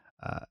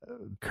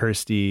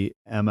Kirsty,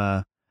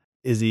 Emma,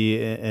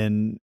 Izzy,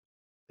 and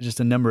just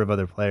a number of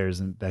other players,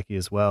 and Becky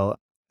as well.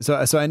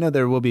 So I know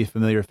there will be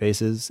familiar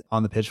faces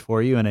on the pitch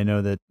for you, and I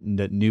know that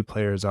new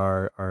players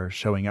are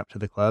showing up to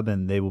the club,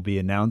 and they will be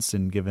announced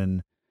and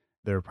given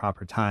their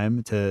proper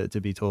time to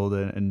be told,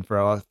 and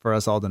for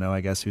us all to know, I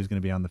guess, who's going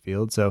to be on the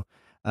field. So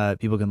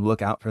people can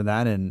look out for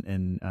that.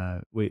 And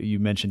you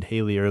mentioned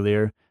Haley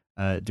earlier,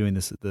 doing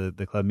this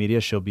the club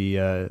media. She'll be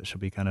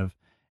kind of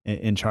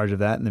in charge of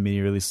that, and the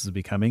media releases will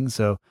be coming.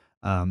 So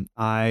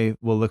I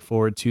will look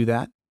forward to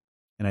that.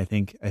 And I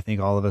think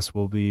all of us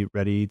will be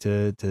ready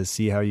to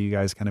see how you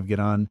guys kind of get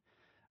on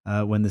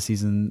when the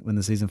season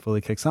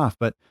fully kicks off.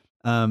 But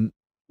I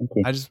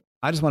just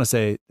want to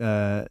say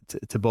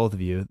to both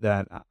of you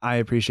that I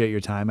appreciate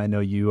your time. I know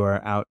you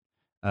are out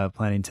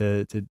planning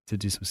to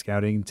do some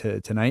scouting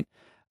tonight,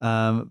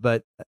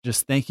 but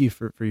just thank you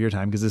for your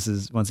time, because this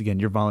is, once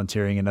again, you're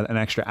volunteering an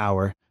extra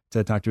hour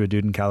to talk to a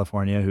dude in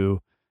California who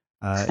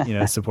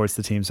supports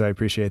the team. So I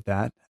appreciate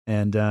that.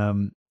 And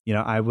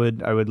I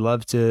would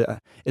love to.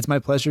 It's my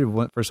pleasure,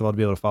 first of all, to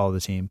be able to follow the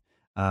team,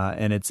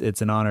 and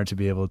it's an honor to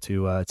be able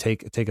to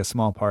take a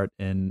small part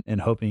in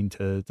hoping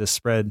to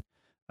spread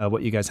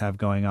what you guys have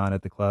going on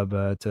at the club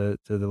to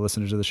the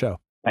listeners of the show.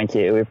 Thank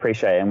you. We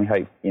appreciate it,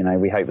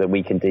 and we hope that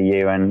we can do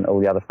you and all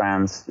the other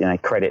fans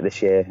credit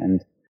this year,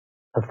 and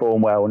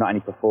perform well, not only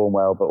perform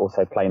well, but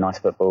also play nice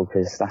football,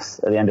 because that's,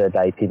 at the end of the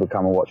day, people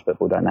come and watch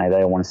football, don't they?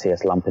 They all want to see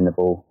us lumping the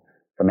ball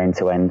from end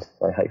to end.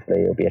 So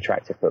hopefully it'll be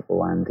attractive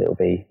football and it'll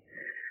be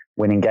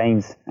winning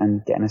games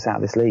and getting us out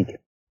of this league.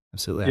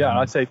 Absolutely. Yeah, and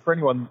I'd say for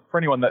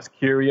anyone that's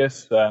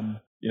curious,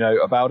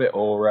 about it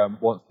or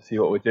wants to see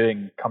what we're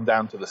doing, come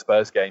down to the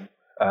Spurs game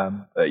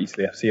at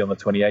Eastleigh FC on the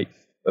 28th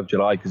of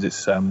July, because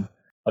it's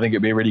I think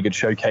it'd be a really good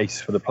showcase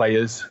for the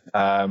players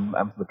and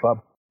for the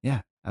club.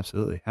 Yeah,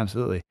 absolutely.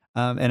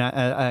 And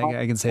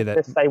I can say that.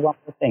 Just say one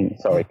more thing.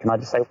 Sorry, can I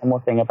just say one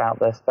more thing about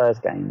the Spurs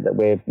game? That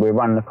we're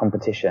running a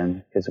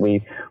competition because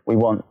we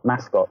want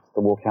mascots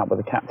to walk out with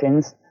the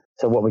captains.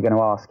 So what we're going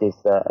to ask is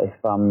that if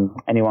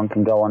anyone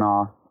can go on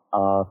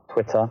our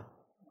Twitter,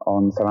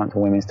 on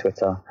Southampton Women's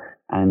Twitter,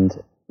 and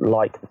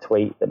like the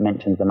tweet that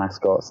mentions the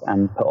mascots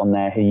and put on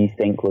there who you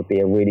think would be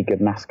a really good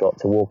mascot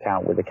to walk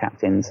out with the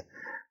captains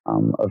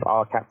of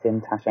our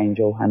captain, Tash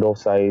Angel, and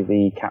also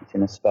the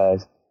captain of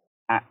Spurs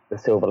at the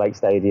Silver Lake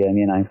Stadium,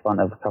 in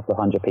front of a couple of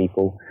hundred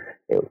people.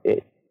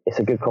 It's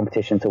a good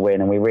competition to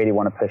win, and we really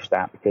want to push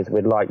that because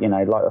we'd like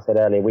I said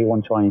earlier, we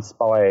want to try and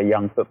inspire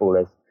young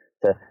footballers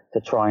to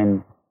try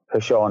and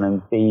push on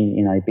and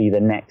be the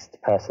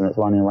next person that's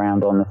running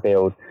around on the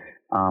field,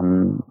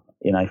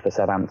 for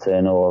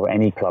Southampton or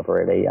any club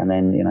really, and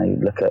then,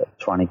 look at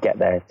trying to get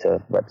there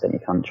to represent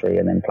your country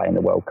and then play in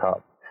the World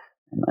Cup.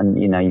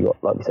 And, you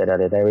got, like we said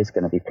earlier, there is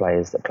going to be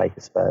players that play for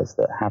Spurs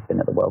that have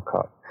been at the World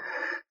Cup.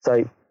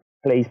 So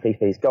please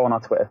go on our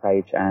Twitter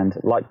page and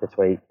like the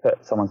tweet,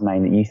 put someone's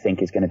name that you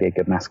think is going to be a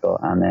good mascot,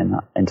 and then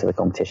enter the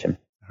competition.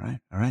 All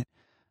right.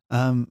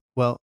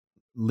 Well,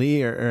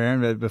 Lee or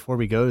Aaron, before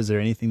we go, is there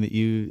anything that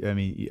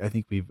I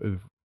think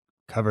we've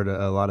covered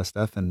a lot of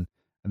stuff, and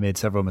I made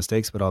several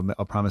mistakes, but I'll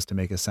promise to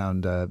make us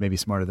sound maybe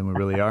smarter than we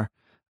really are.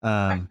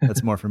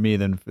 That's more for me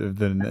than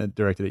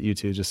directed at you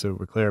two, just so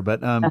we're clear.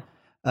 But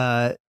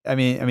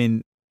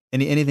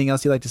anything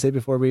else you'd like to say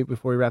before we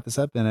wrap this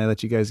up, and I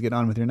let you guys get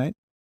on with your night?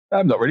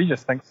 Not really.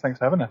 Just thanks for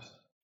having us.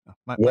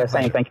 My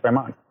pleasure. Thank you very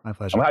much. My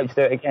pleasure. I hope to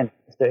do it again.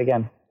 Let's do it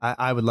again.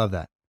 I would love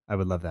that.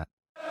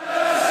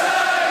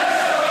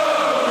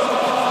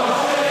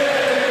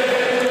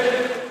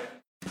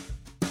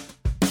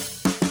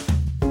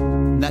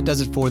 And that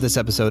does it for this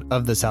episode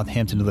of the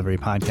Southampton Delivery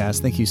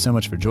Podcast. Thank you so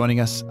much for joining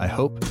us. I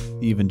hope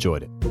you've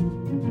enjoyed it.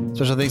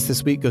 Special thanks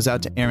this week goes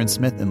out to Aaron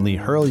Smith and Lee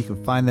Hurl. You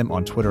can find them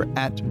on Twitter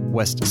at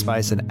West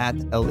Spice and at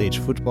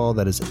LH Football.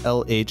 That is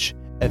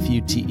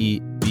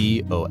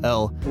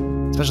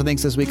LHFUTEBOL. Special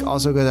thanks this week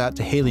also goes out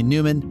to Haley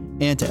Newman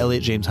and to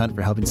Elliot James Hunt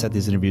for helping set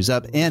these interviews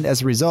up. And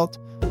as a result,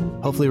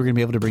 hopefully we're going to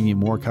be able to bring you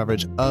more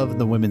coverage of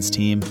the women's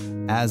team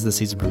as the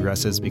season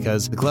progresses,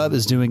 because the club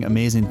is doing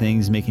amazing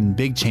things, making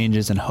big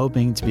changes and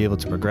hoping to be able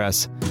to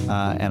progress.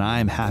 And I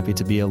am happy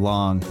to be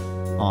along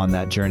on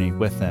that journey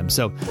with them.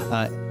 So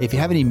if you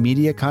have any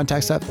media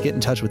contact stuff, get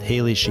in touch with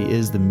Haley. She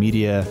is the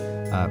media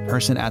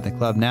person at the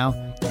club now.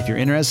 If you're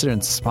interested in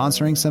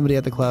sponsoring somebody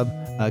at the club,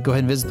 go ahead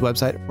and visit the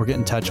website or get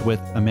in touch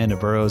with Amanda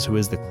Burrows, who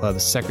is the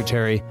club's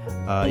secretary.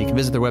 You can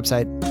visit their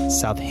website,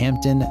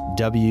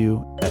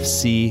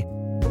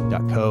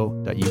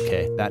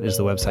 southamptonwfc.co.uk. That is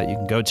the website you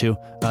can go to.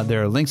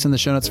 There are links in the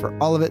show notes for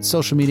all of it,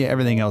 social media,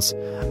 everything else.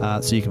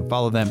 So you can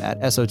follow them at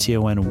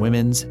SOTON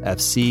Women's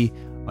FC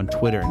on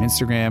Twitter and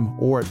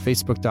Instagram, or at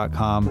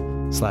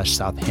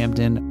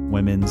facebook.com/Southampton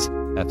Women's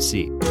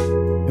FC.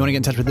 If you want to get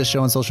in touch with this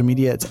show on social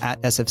media, it's at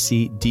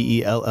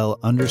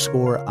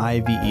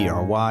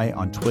SFCDELL_IVERY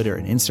on Twitter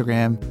and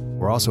Instagram.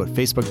 We're also at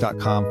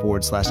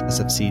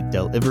facebook.com/SFC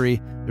Delivery.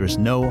 There is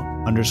no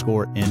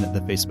underscore in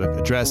the Facebook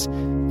address. If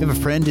you have a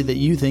friend that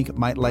you think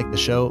might like the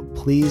show,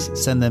 please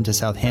send them to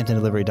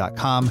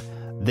southamptondelivery.com.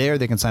 There,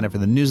 they can sign up for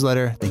the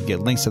newsletter. They can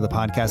get links to the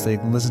podcast. They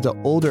can listen to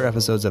older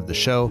episodes of the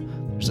show.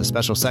 There's a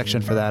special section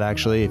for that,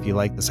 actually. If you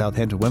like the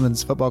Southampton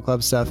Women's Football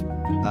Club stuff,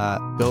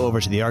 go over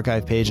to the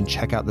archive page and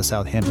check out the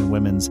Southampton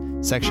Women's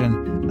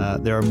section.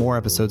 There are more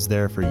episodes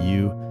there for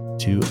you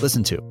to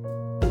listen to.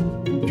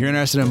 If you're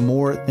interested in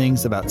more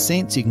things about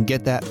Saints, you can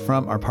get that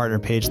from our partner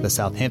page, the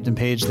Southampton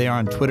page. They are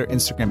on Twitter,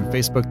 Instagram, and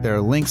Facebook. There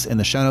are links in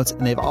the show notes,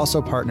 and they've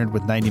also partnered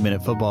with 90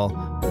 Minute Football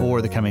for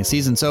the coming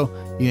season. So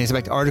you can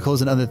expect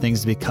articles and other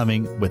things to be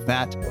coming with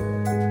that.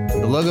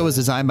 The logo was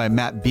designed by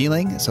Matt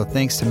Beeling, so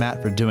thanks to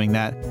Matt for doing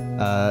that.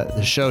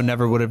 The show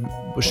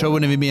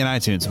wouldn't even be in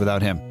iTunes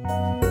without him.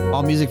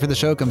 All music for the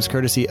show comes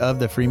courtesy of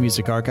the Free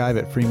Music Archive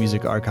at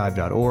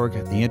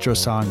freemusicarchive.org. The intro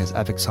song is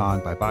Epic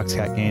Song by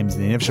Boxcat Games.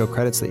 The initial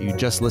credits that you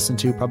just listened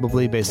to,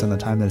 probably based on the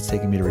time that it's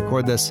taken me to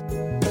record this,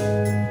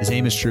 is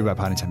Aim is True by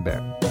Paddington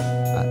Bear.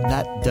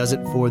 That does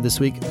it for this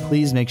week.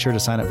 Please make sure to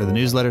sign up for the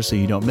newsletter so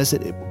you don't miss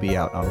it. It will be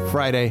out on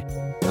Friday.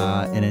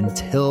 And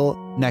until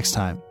next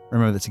time,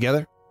 remember that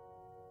together,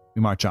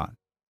 we march on.